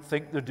 they don't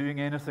think they're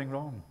doing anything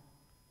wrong.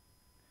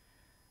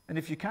 And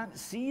if you can't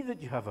see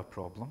that you have a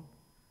problem,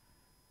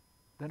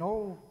 then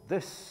all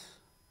this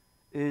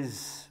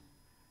is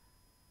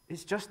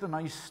it's just a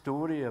nice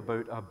story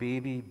about a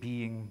baby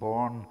being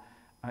born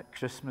at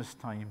Christmas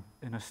time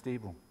in a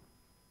stable.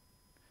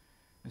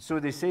 And so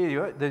they say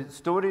the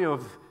story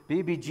of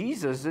baby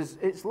Jesus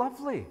it's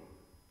lovely.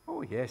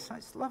 Oh yes,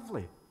 that's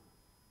lovely.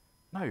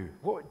 Now,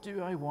 what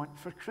do I want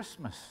for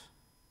Christmas?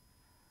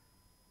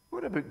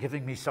 What about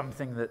giving me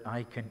something that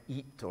I can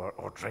eat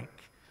or drink?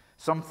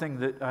 Something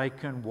that I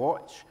can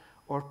watch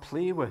or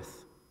play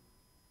with?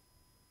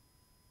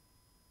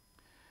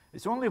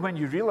 It's only when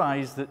you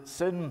realize that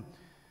sin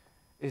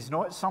is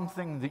not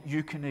something that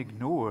you can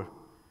ignore.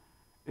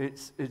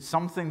 It's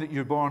something that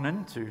you're born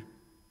into.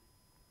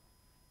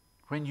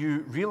 When you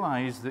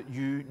realize that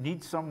you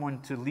need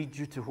someone to lead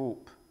you to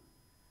hope,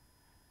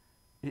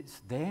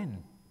 it's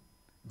then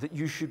that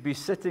you should be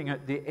sitting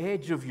at the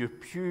edge of your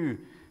pew,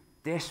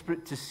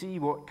 desperate to see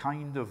what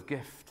kind of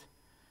gift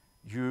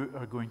you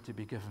are going to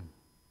be given.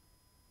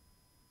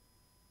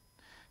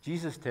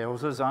 Jesus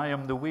tells us, I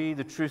am the way,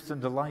 the truth,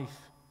 and the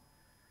life.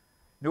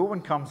 No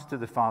one comes to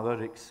the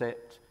Father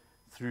except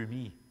through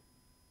me.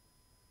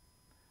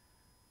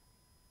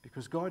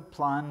 Because God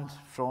planned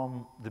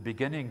from the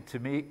beginning to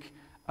make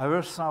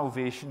our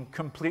salvation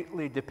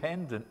completely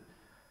dependent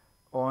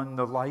on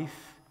the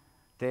life,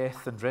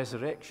 death, and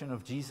resurrection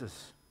of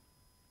Jesus,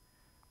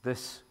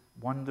 this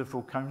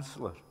wonderful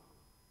counselor,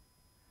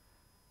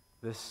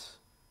 this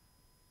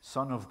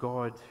Son of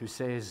God who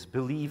says,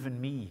 believe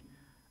in me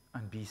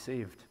and be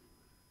saved.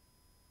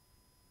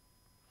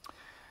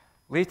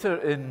 Later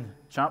in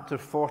chapter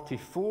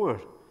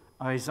 44,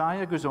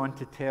 Isaiah goes on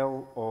to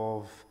tell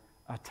of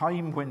a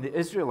time when the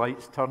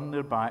Israelites turn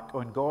their back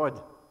on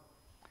God,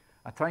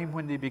 a time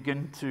when they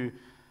begin to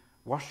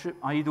worship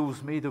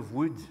idols made of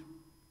wood.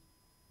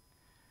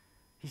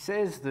 He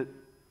says that,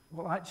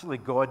 well, actually,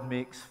 God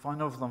makes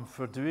fun of them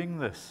for doing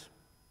this.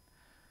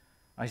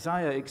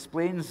 Isaiah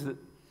explains that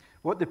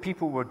what the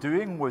people were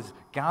doing was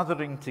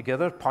gathering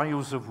together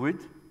piles of wood.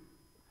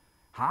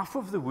 Half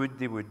of the wood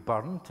they would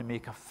burn to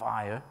make a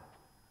fire,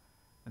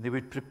 and they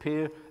would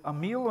prepare a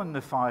meal on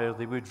the fire.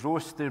 They would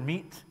roast their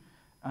meat,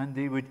 and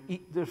they would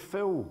eat their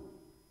fill.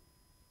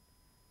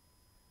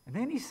 And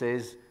then he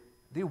says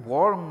they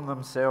warm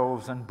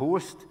themselves and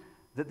boast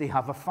that they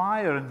have a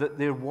fire and that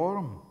they're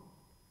warm.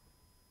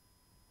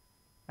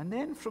 And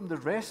then from the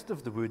rest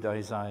of the wood,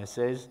 Isaiah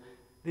says,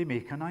 they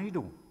make an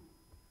idol.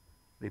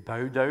 They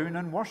bow down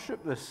and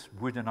worship this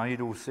wooden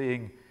idol,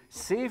 saying,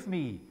 save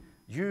me,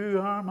 you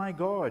are my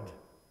God.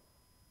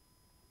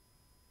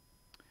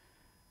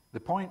 The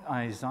point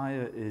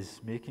Isaiah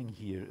is making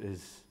here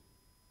is,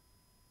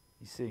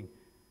 he's saying,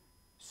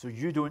 so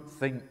you don't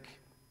think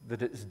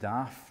that it's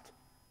daft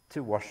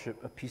to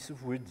worship a piece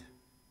of wood.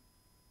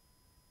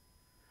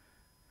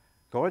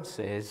 God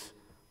says,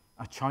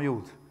 a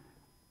child,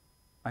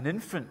 an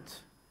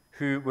infant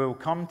who will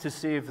come to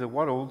save the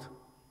world,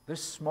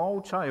 this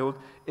small child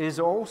is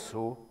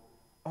also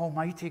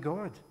Almighty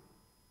God.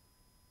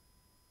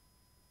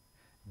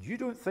 You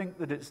don't think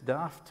that it's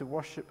daft to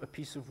worship a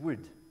piece of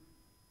wood.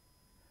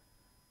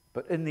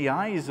 But in the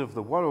eyes of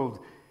the world,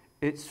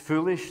 it's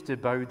foolish to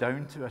bow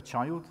down to a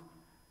child,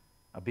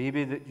 a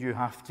baby that you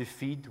have to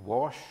feed,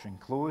 wash, and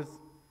clothe,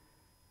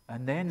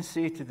 and then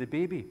say to the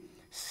baby,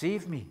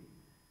 save me,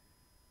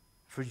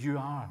 for you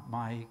are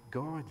my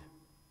God.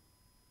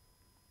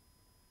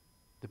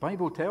 The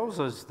Bible tells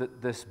us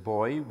that this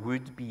boy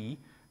would be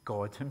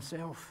God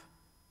himself.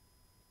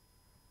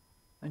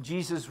 And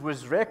Jesus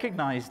was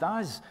recognized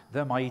as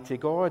the mighty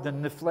God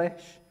in the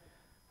flesh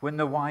when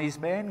the wise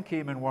men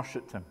came and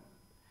worshipped him.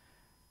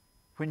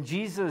 When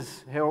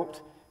Jesus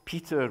helped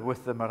Peter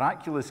with the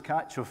miraculous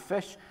catch of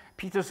fish,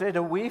 Peter said,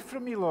 away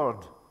from me,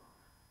 Lord,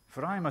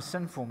 for I am a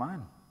sinful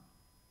man.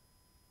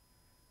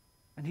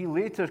 And he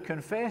later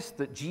confessed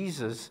that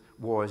Jesus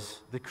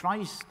was the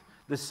Christ,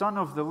 the Son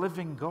of the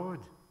living God.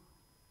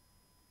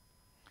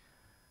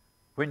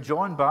 When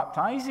John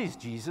baptizes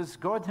Jesus,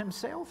 God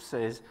himself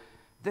says,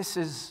 "This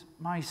is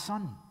my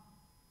Son."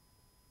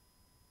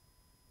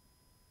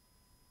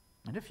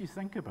 And if you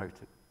think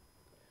about it,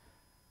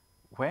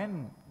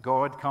 when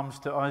God comes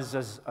to us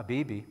as a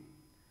baby,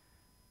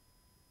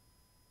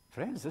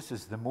 friends, this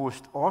is the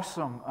most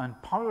awesome and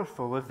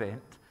powerful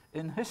event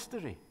in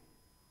history.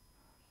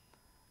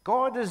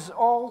 God is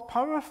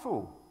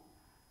all-powerful.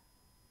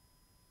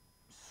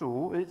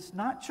 So it's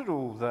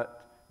natural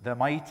that the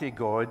mighty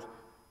God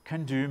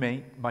can do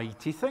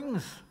mighty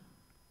things.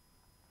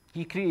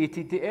 He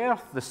created the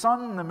earth, the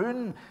sun, the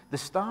moon, the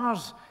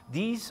stars.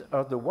 These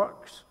are the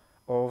works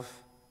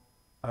of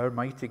our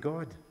mighty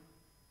God.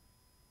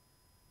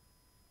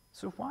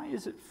 So why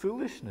is it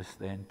foolishness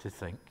then to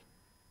think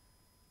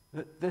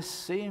that this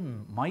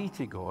same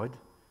mighty God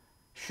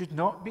should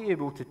not be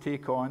able to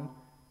take on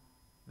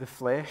the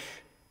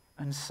flesh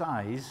and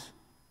size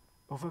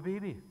of a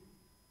baby?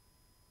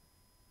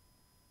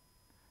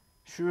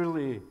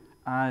 Surely,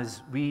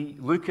 as we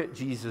look at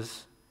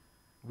Jesus,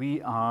 we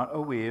are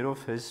aware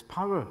of his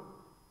power.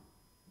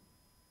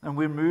 And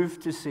we're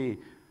moved to say,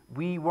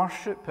 we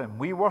worship him.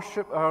 We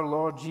worship our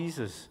Lord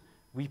Jesus.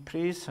 We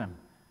praise him.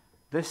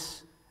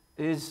 This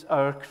is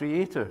our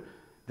Creator.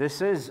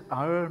 This is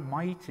our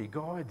mighty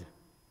God.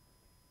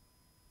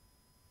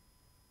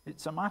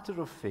 It's a matter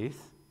of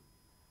faith.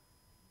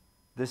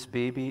 This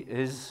baby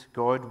is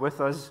God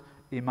with us,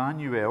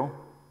 Emmanuel.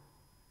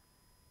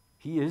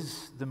 He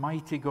is the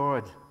mighty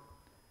God,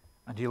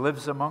 and he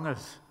lives among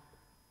us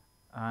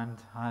and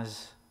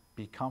has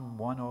become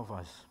one of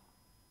us.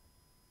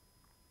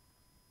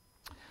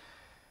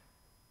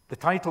 The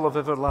title of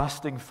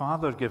Everlasting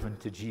Father given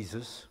to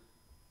Jesus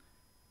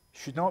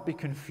should not be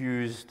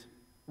confused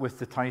with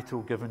the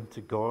title given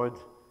to God,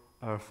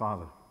 our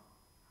Father.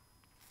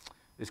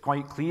 It's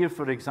quite clear,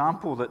 for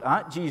example, that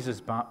at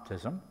Jesus'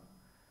 baptism,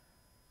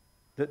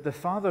 that the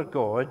Father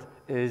God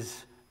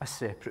is a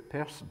separate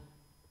person.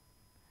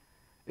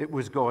 It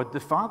was God the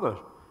Father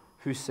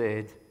who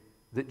said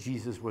that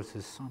Jesus was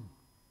his Son.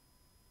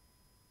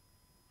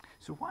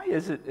 So why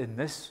is it in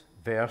this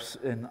verse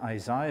in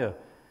Isaiah,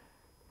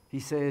 he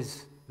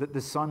says that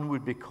the Son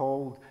would be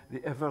called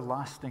the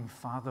Everlasting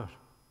Father?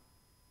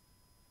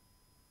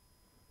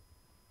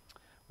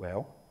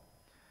 Well,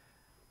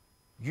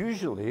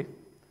 usually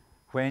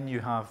when you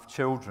have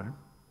children,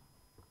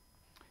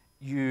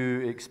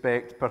 you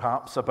expect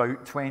perhaps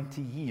about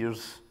 20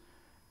 years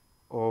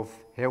of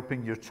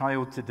helping your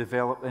child to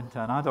develop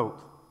into an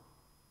adult.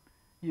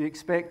 You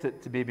expect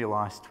it to maybe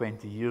last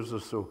 20 years or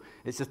so.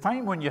 It's a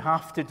time when you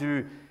have to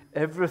do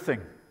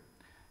everything.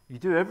 You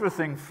do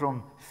everything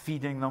from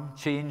feeding them,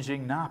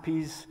 changing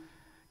nappies,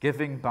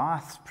 giving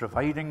baths,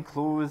 providing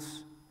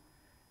clothes,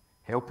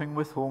 helping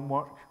with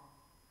homework,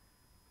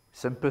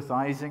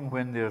 sympathizing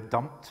when they're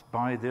dumped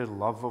by their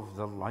love of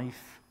their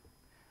life,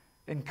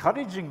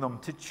 encouraging them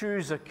to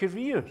choose a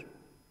career,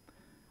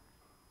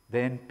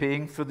 then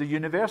paying for the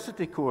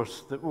university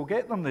course that will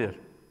get them there,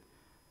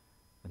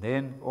 and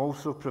then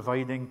also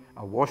providing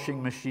a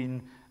washing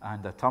machine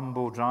and a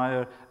tumble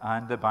dryer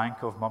and the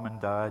bank of mum and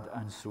dad,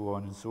 and so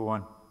on and so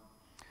on.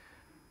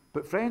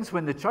 But friends,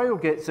 when the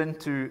child gets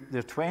into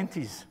their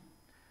 20s,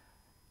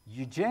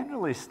 you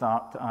generally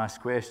start to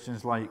ask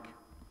questions like,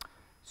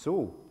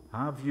 so,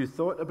 have you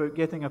thought about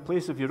getting a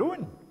place of your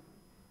own?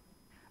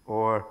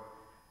 Or,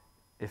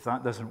 if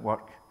that doesn't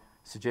work,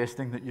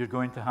 suggesting that you're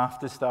going to have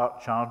to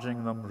start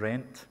charging them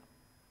rent.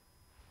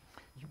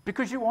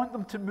 Because you want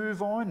them to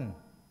move on.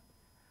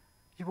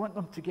 You want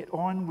them to get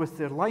on with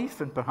their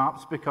life and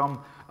perhaps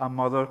become a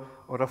mother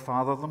or a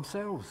father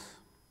themselves.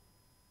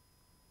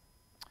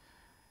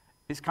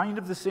 It's kind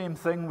of the same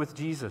thing with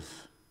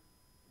Jesus.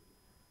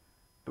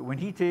 But when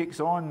he takes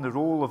on the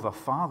role of a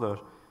father,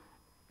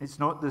 it's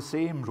not the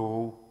same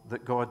role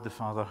that God the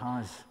Father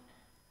has.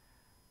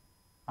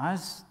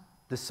 As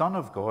the Son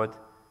of God,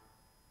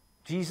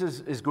 Jesus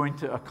is going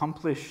to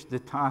accomplish the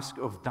task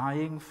of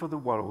dying for the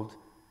world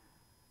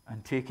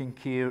and taking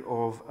care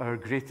of our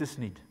greatest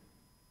need.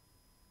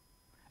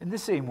 In the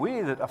same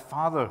way that a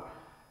father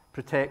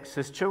protects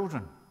his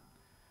children,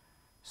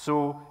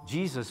 so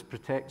Jesus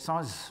protects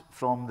us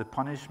from the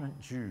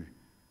punishment due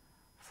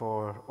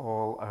for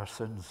all our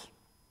sins.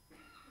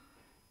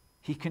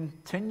 He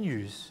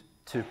continues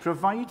to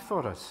provide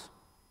for us,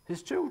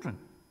 his children,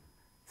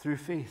 through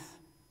faith.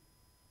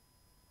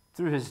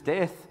 Through his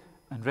death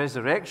and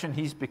resurrection,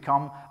 he's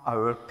become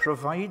our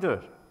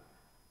provider,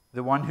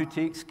 the one who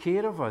takes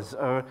care of us,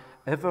 our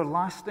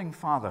everlasting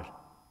Father.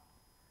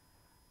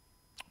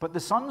 But the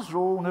Son's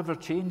role never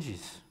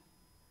changes.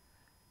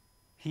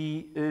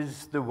 He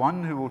is the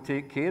one who will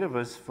take care of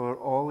us for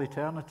all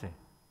eternity.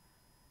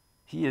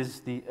 He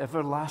is the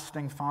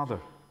everlasting Father.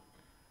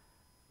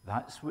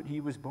 That's what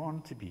he was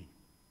born to be.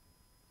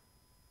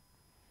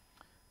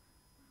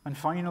 And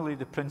finally,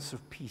 the Prince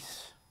of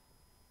Peace.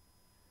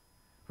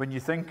 When you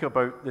think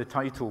about the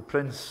title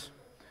Prince,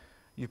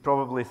 You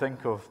probably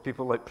think of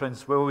people like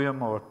Prince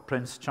William or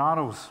Prince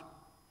Charles.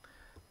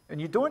 And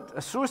you don't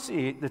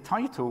associate the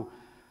title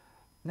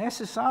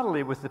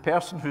necessarily with the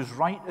person who's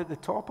right at the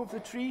top of the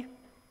tree,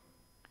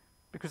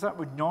 because that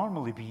would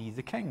normally be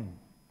the king,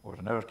 or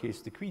in our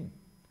case, the queen.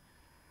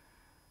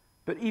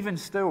 But even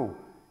still,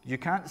 you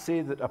can't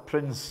say that a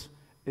prince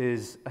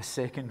is a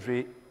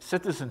second-rate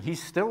citizen.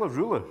 He's still a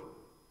ruler.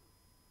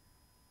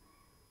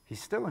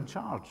 He's still in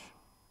charge.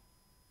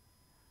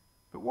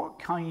 But what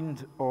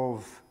kind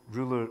of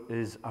ruler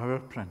is our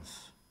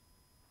prince?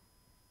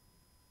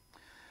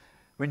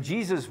 When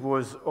Jesus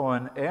was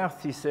on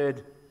earth, he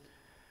said,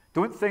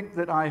 "Don't think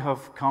that I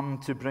have come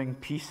to bring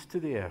peace to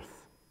the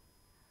earth.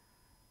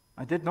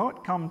 I did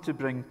not come to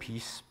bring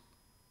peace,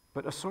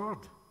 but a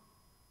sword.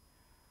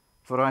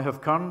 For I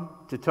have come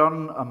to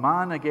turn a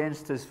man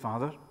against his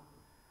father,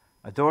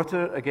 a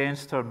daughter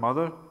against her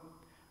mother,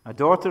 a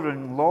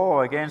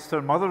daughter-in-law against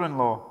her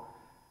mother-in-law.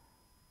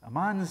 A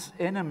man's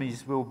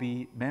enemies will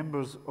be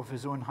members of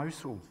his own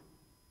household."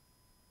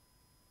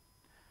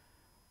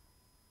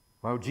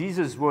 While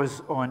Jesus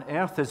was on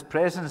earth, his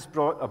presence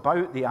brought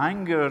about the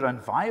anger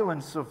and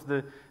violence of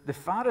the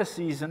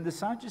Pharisees and the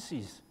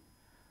Sadducees.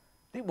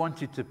 They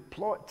wanted to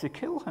plot to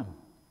kill him.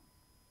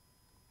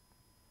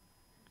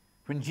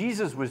 When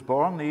Jesus was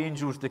born, the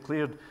angels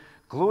declared,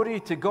 "Glory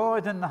to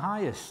God in the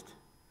highest,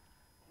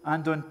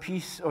 and on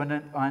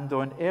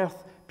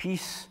earth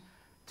peace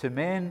to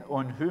men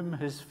on whom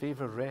his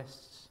favor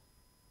rests."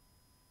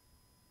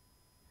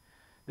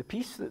 The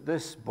peace that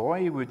this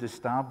boy would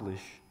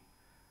establish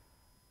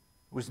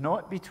was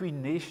not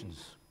between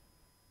nations.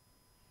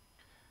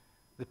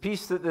 The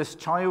peace that this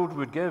child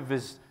would give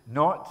is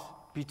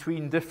not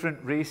between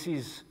different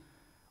races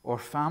or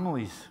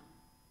families.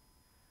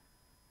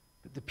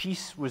 But the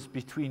peace was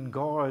between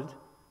God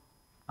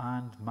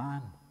and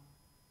man.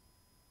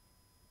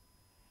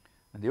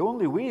 And the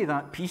only way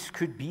that peace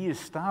could be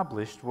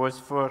established was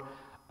for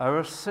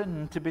our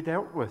sin to be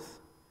dealt with.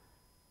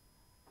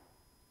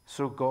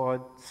 So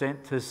God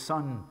sent his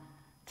Son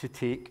to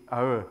take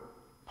our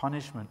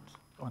punishment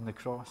on the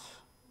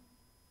cross.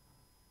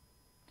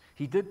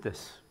 He did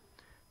this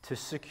to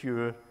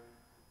secure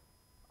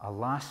a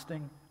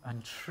lasting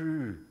and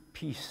true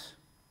peace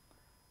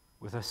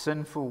with a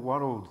sinful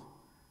world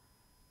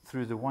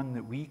through the one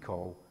that we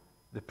call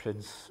the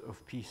Prince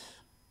of Peace.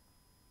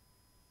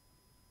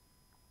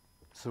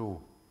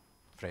 So,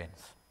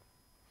 friends,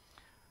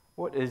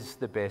 what is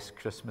the best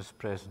Christmas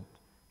present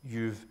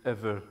you've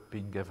ever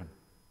been given?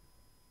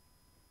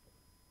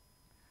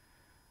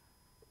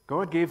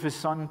 God gave his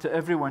Son to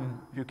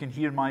everyone who can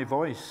hear my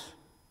voice.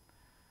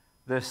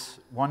 This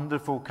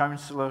wonderful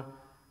Counselor,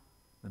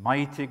 the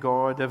mighty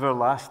God,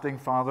 everlasting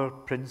Father,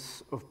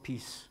 Prince of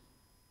Peace.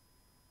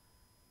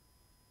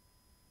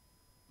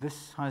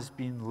 This has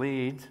been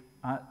laid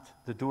at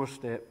the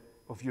doorstep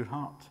of your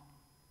heart.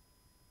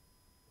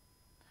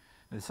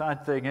 The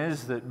sad thing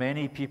is that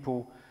many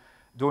people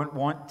don't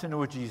want to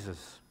know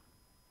Jesus.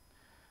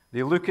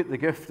 They look at the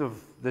gift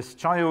of this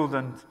child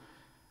and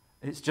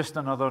it's just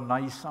another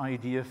nice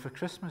idea for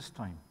Christmas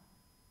time.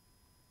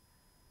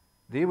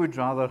 They would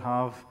rather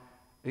have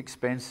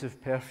expensive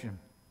perfume,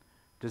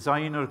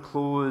 designer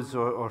clothes,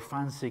 or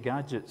fancy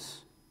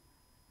gadgets.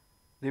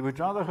 They would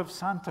rather have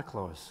Santa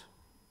Claus.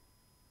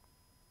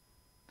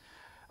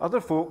 Other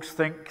folks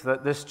think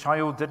that this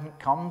child didn't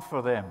come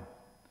for them.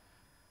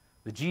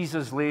 The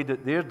Jesus laid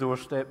at their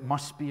doorstep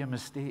must be a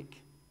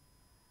mistake.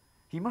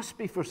 He must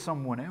be for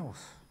someone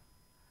else,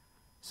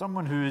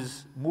 someone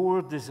who's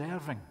more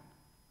deserving.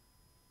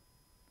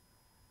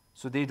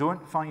 So they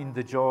don't find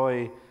the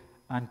joy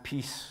and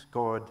peace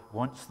God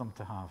wants them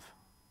to have.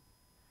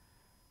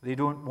 They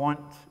don't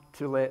want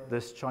to let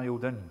this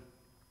child in.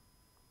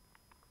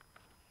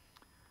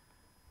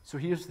 So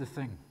here's the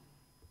thing.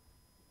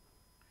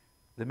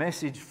 The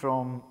message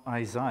from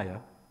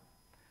Isaiah,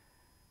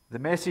 the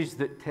message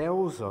that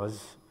tells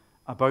us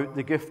about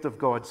the gift of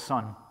God's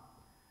Son,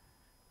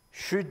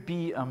 should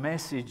be a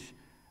message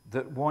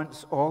that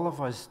wants all of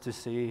us to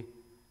say,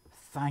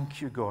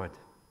 "Thank you, God."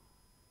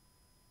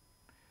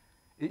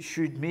 It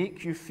should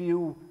make you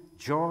feel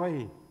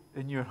joy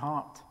in your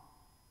heart,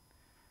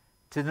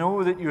 to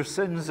know that your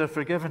sins are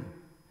forgiven,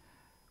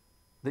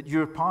 that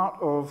you're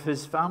part of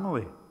his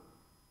family.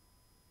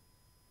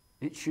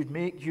 It should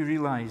make you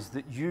realize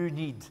that you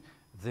need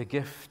the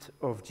gift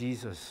of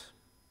Jesus.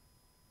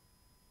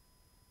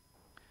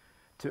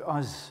 To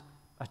us,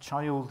 a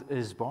child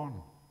is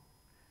born.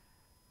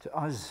 To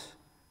us,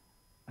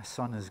 a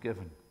son is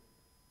given.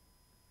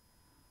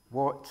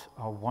 What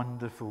a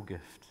wonderful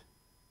gift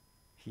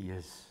he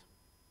is.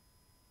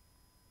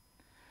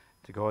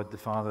 To God the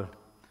Father,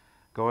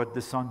 God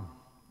the Son,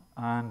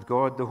 and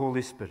God the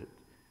Holy Spirit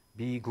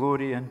be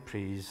glory and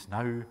praise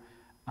now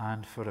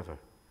and forever.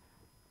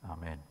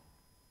 Amen.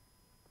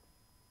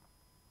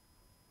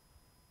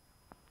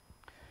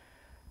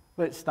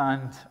 Let's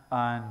stand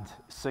and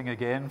sing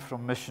again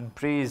from Mission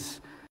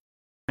Praise,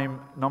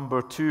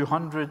 number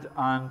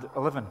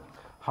 211.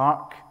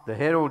 Hark, the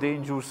herald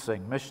angels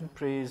sing. Mission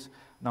Praise,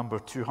 number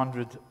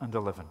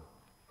 211.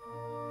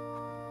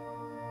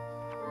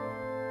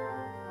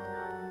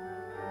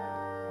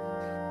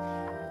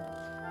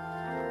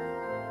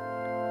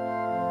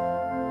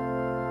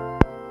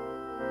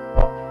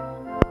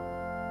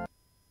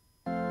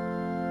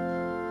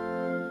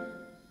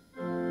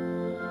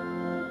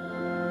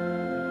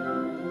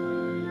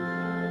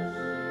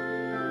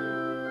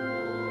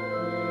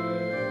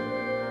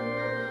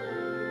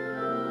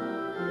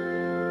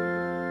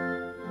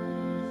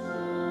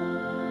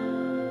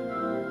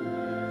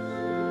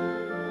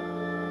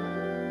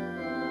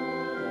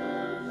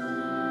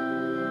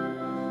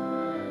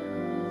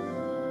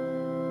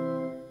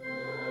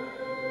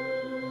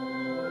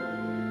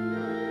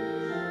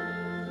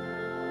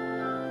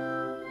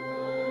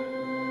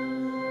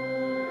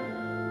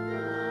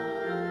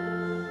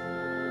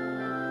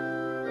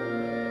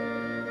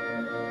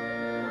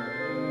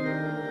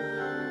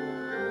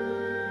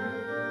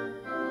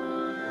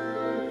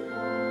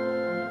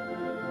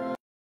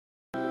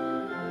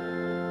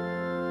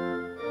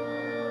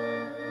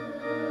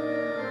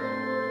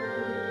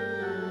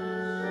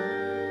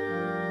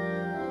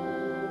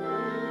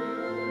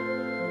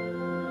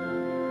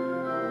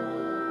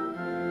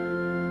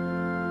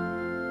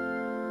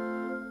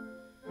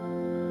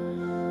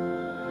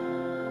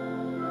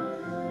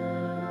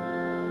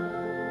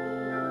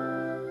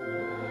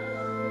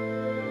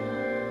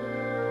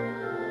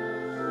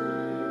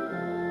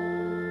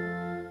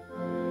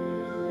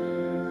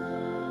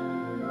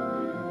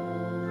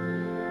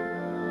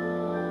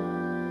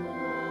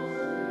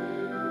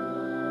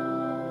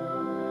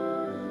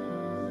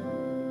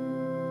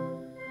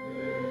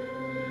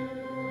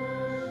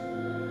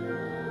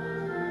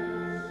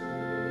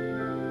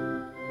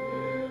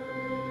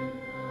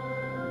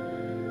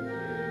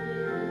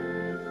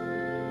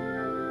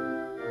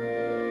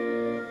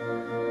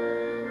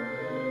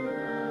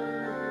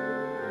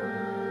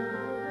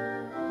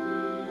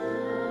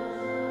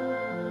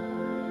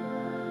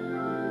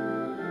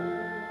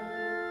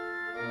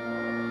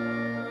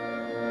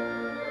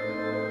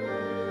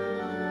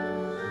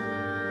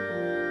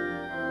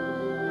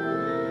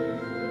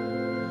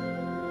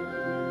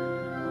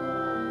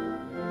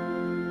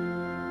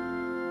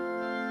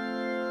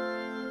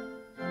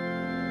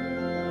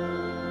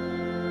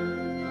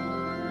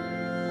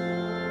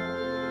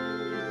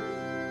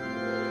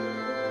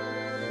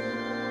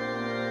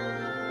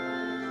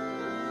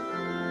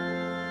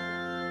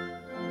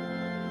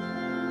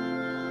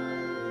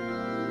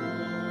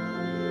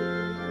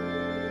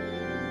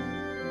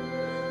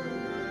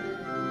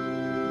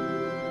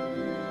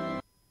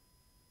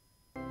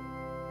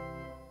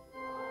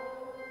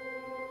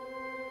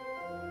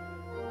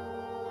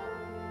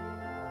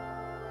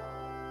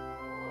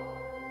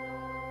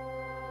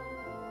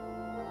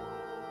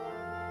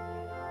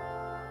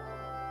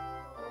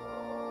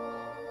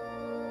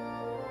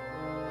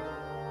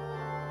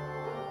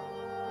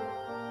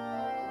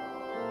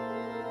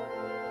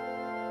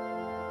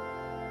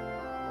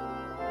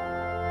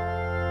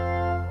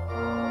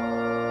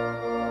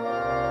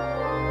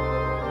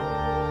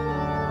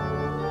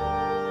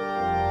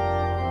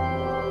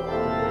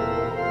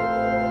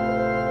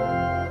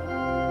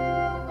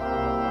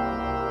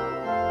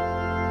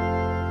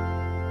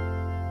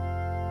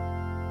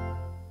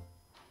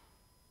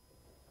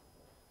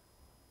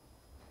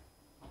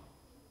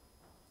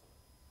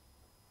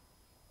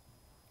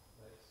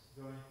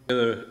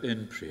 Together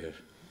in prayer,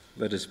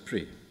 let us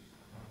pray.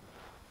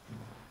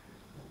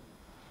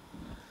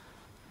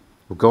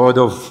 O God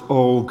of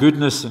all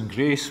goodness and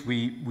grace,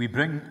 we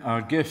bring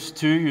our gifts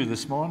to you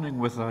this morning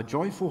with a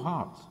joyful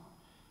heart.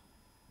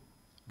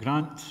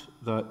 Grant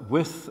that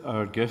with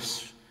our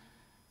gifts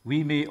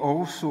we may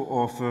also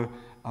offer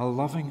a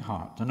loving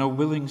heart and a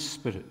willing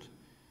spirit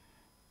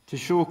to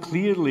show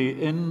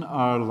clearly in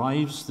our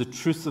lives the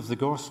truth of the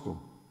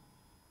gospel,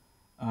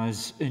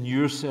 as in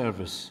your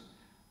service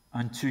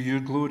and to your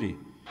glory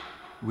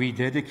we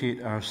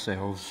dedicate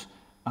ourselves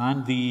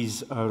and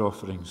these our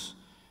offerings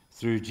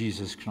through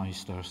Jesus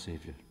Christ our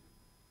Saviour.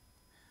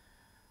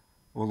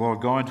 O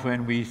Lord God,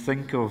 when we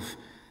think of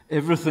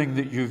everything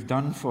that you've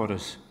done for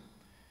us,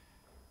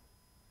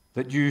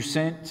 that you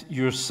sent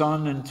your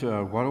Son into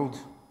our world,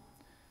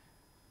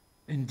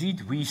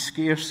 indeed we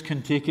scarce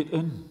can take it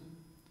in,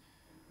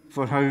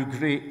 for how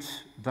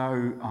great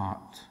thou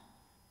art,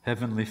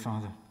 Heavenly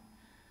Father.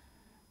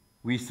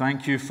 We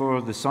thank you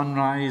for the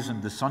sunrise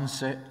and the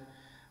sunset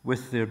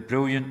with their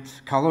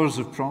brilliant colours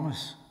of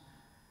promise.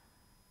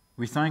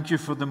 We thank you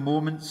for the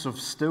moments of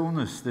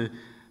stillness,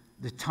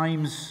 the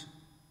times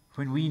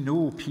when we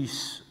know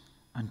peace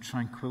and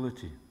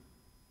tranquility.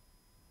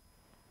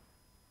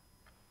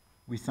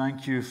 We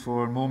thank you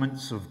for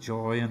moments of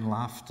joy and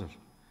laughter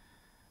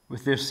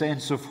with their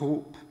sense of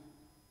hope.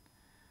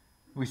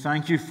 We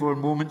thank you for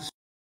moments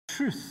of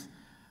truth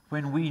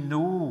when we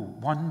know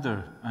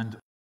wonder and awe.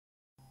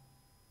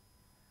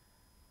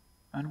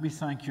 And we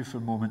thank you for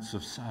moments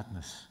of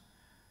sadness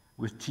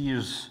with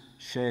tears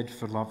shed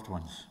for loved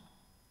ones.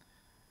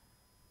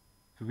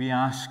 We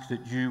ask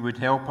that you would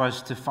help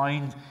us to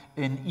find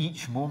in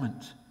each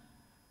moment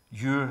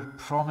your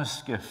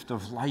promised gift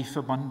of life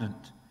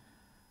abundant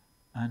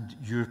and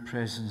your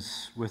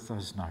presence with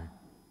us now.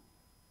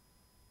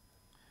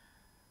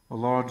 O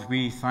Lord,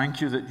 we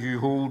thank you that you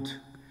hold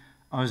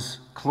us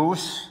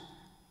close,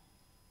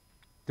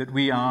 that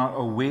we are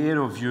aware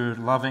of your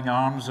loving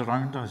arms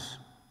around us.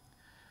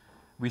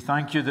 We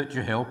thank you that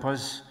you help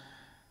us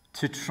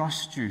to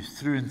trust you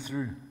through and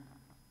through,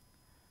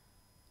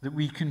 that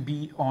we can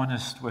be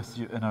honest with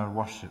you in our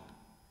worship,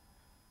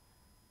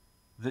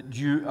 that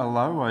you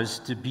allow us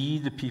to be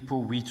the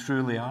people we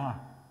truly are,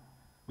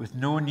 with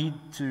no need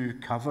to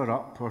cover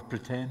up or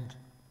pretend.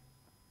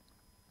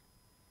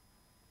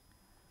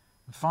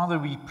 Father,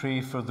 we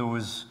pray for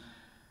those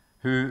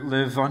who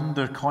live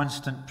under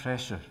constant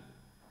pressure,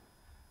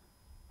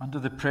 under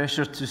the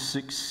pressure to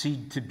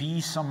succeed, to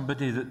be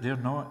somebody that they're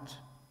not.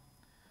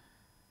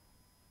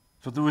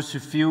 For those who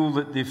feel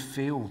that they've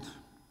failed,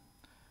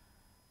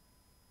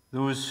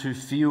 those who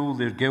feel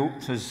their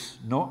guilt has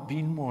not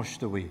been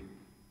washed away.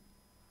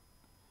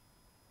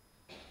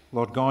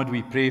 Lord God,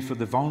 we pray for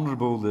the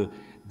vulnerable,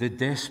 the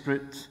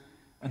desperate,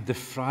 and the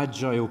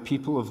fragile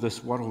people of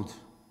this world.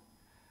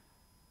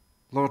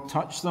 Lord,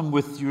 touch them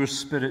with your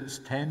Spirit's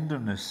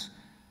tenderness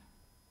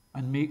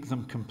and make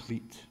them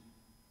complete.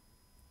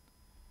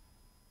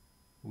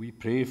 We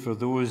pray for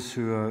those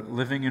who are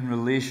living in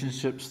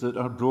relationships that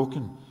are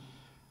broken,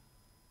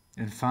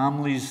 in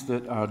families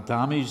that are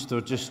damaged or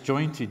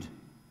disjointed.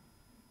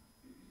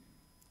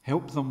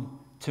 Help them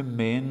to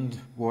mend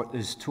what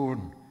is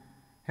torn.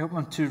 Help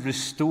them to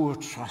restore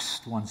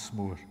trust once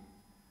more,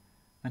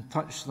 and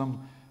touch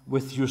them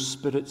with your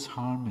Spirit's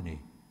harmony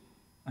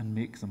and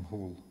make them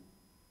whole.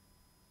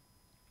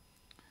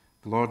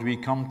 Lord, we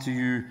come to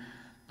you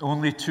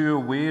only too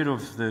aware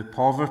of the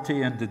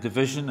poverty and the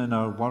division in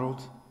our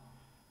world,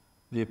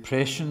 the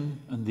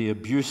oppression and the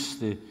abuse,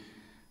 the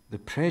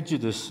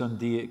prejudice and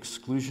the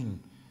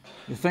exclusion,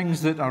 the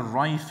things that are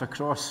rife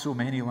across so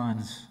many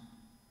lands.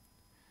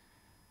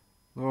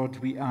 Lord,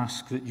 we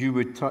ask that you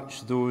would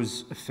touch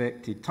those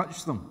affected,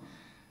 touch them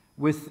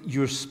with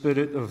your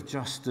spirit of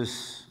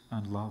justice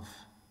and love.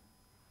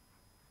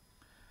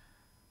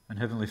 And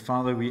Heavenly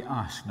Father, we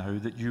ask now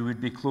that you would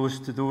be close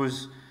to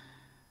those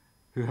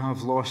who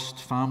have lost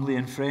family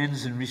and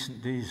friends in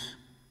recent days.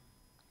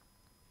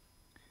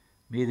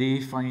 May they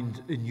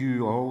find in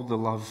you all the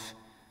love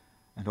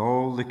and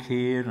all the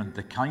care and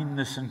the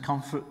kindness and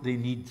comfort they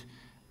need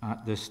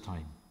at this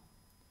time.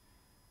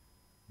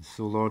 And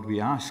so, Lord, we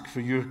ask for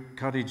your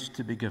courage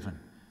to be given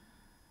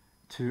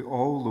to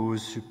all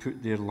those who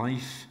put their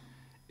life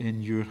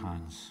in your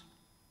hands.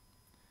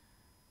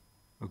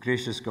 O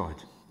gracious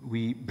God,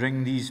 we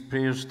bring these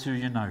prayers to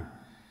you now,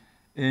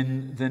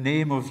 in the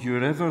name of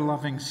your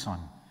ever-loving Son,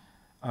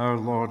 our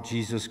Lord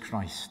Jesus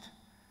Christ.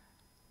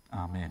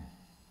 Amen.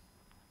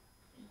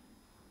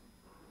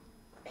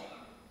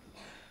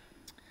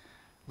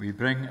 We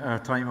bring our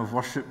time of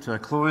worship to a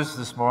close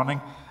this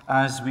morning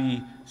as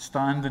we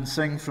stand and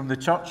sing from the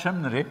church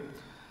hymnary,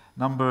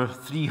 number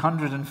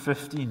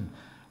 315,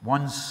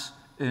 Once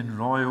in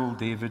Royal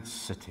David's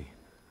City.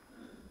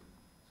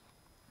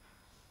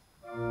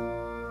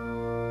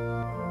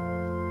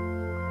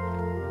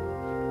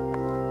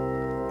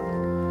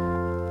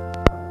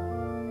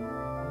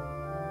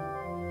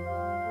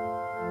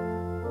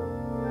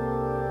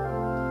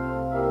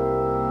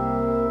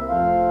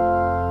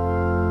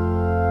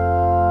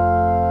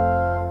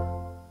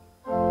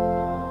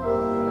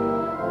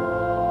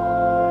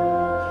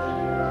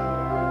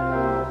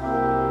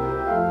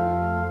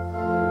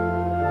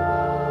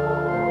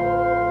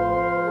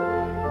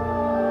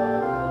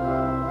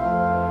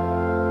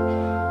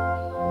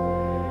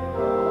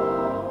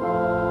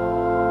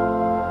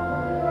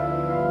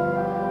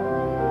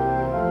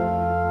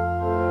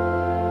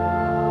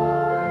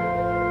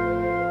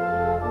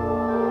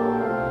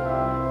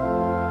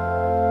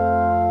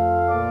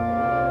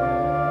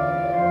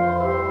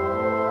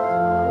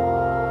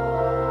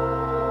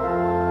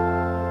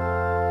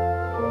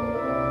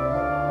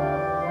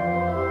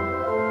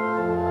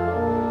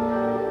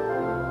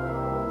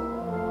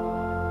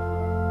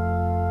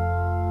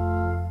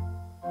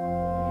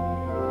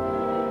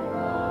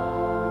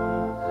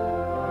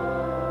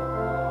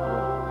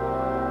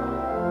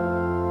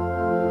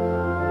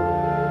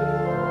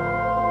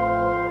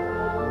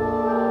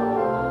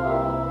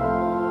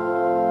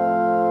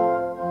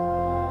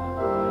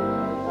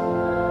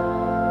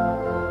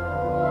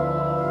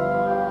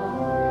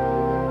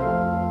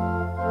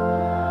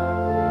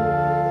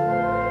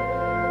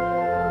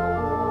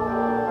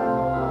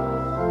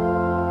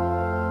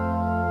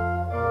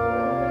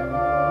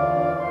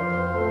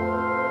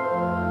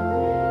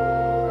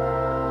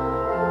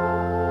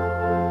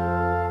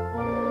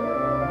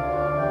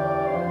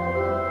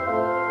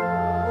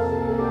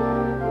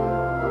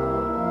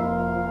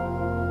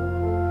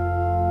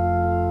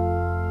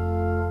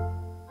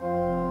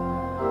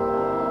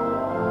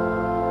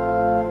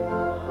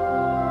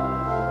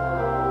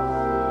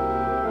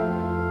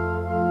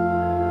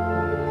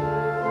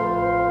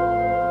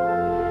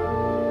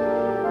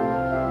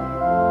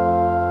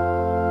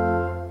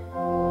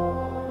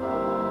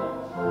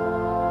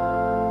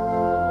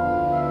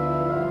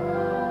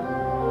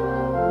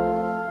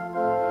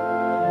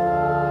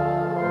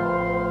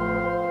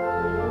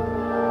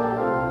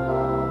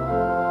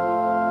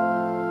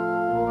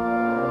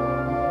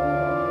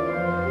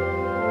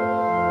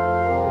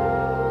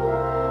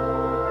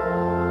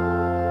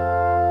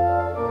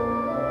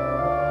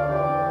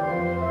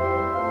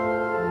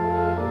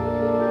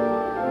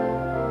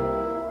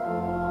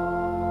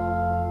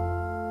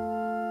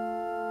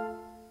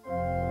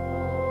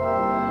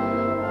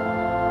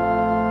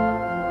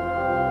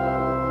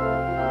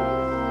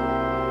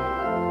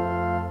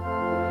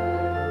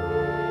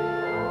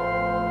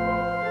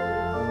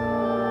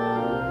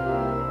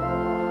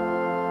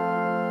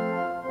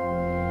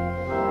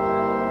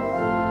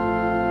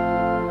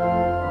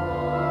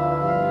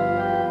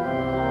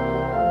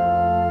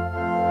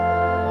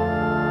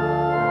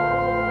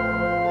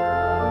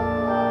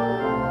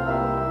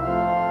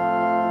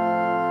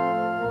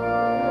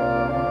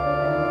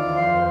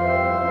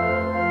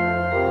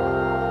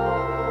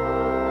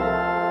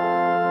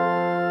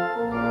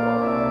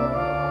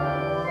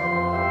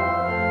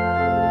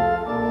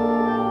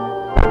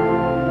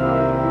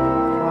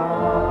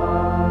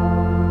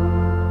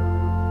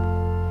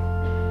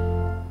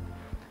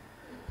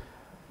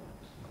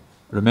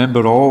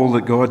 Remember all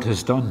that God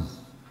has done.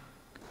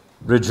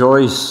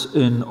 Rejoice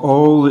in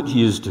all that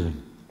he is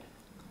doing.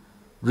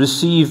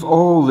 Receive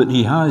all that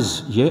he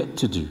has yet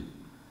to do,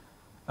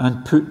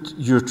 and put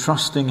your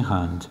trusting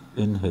hand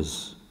in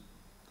his.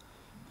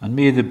 And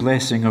may the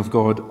blessing of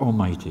God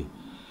Almighty,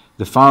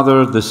 the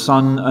Father, the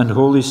Son, and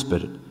Holy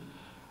Spirit,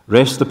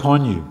 rest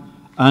upon you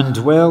and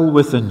dwell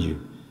within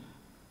you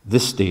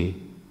this day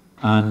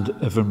and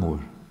evermore.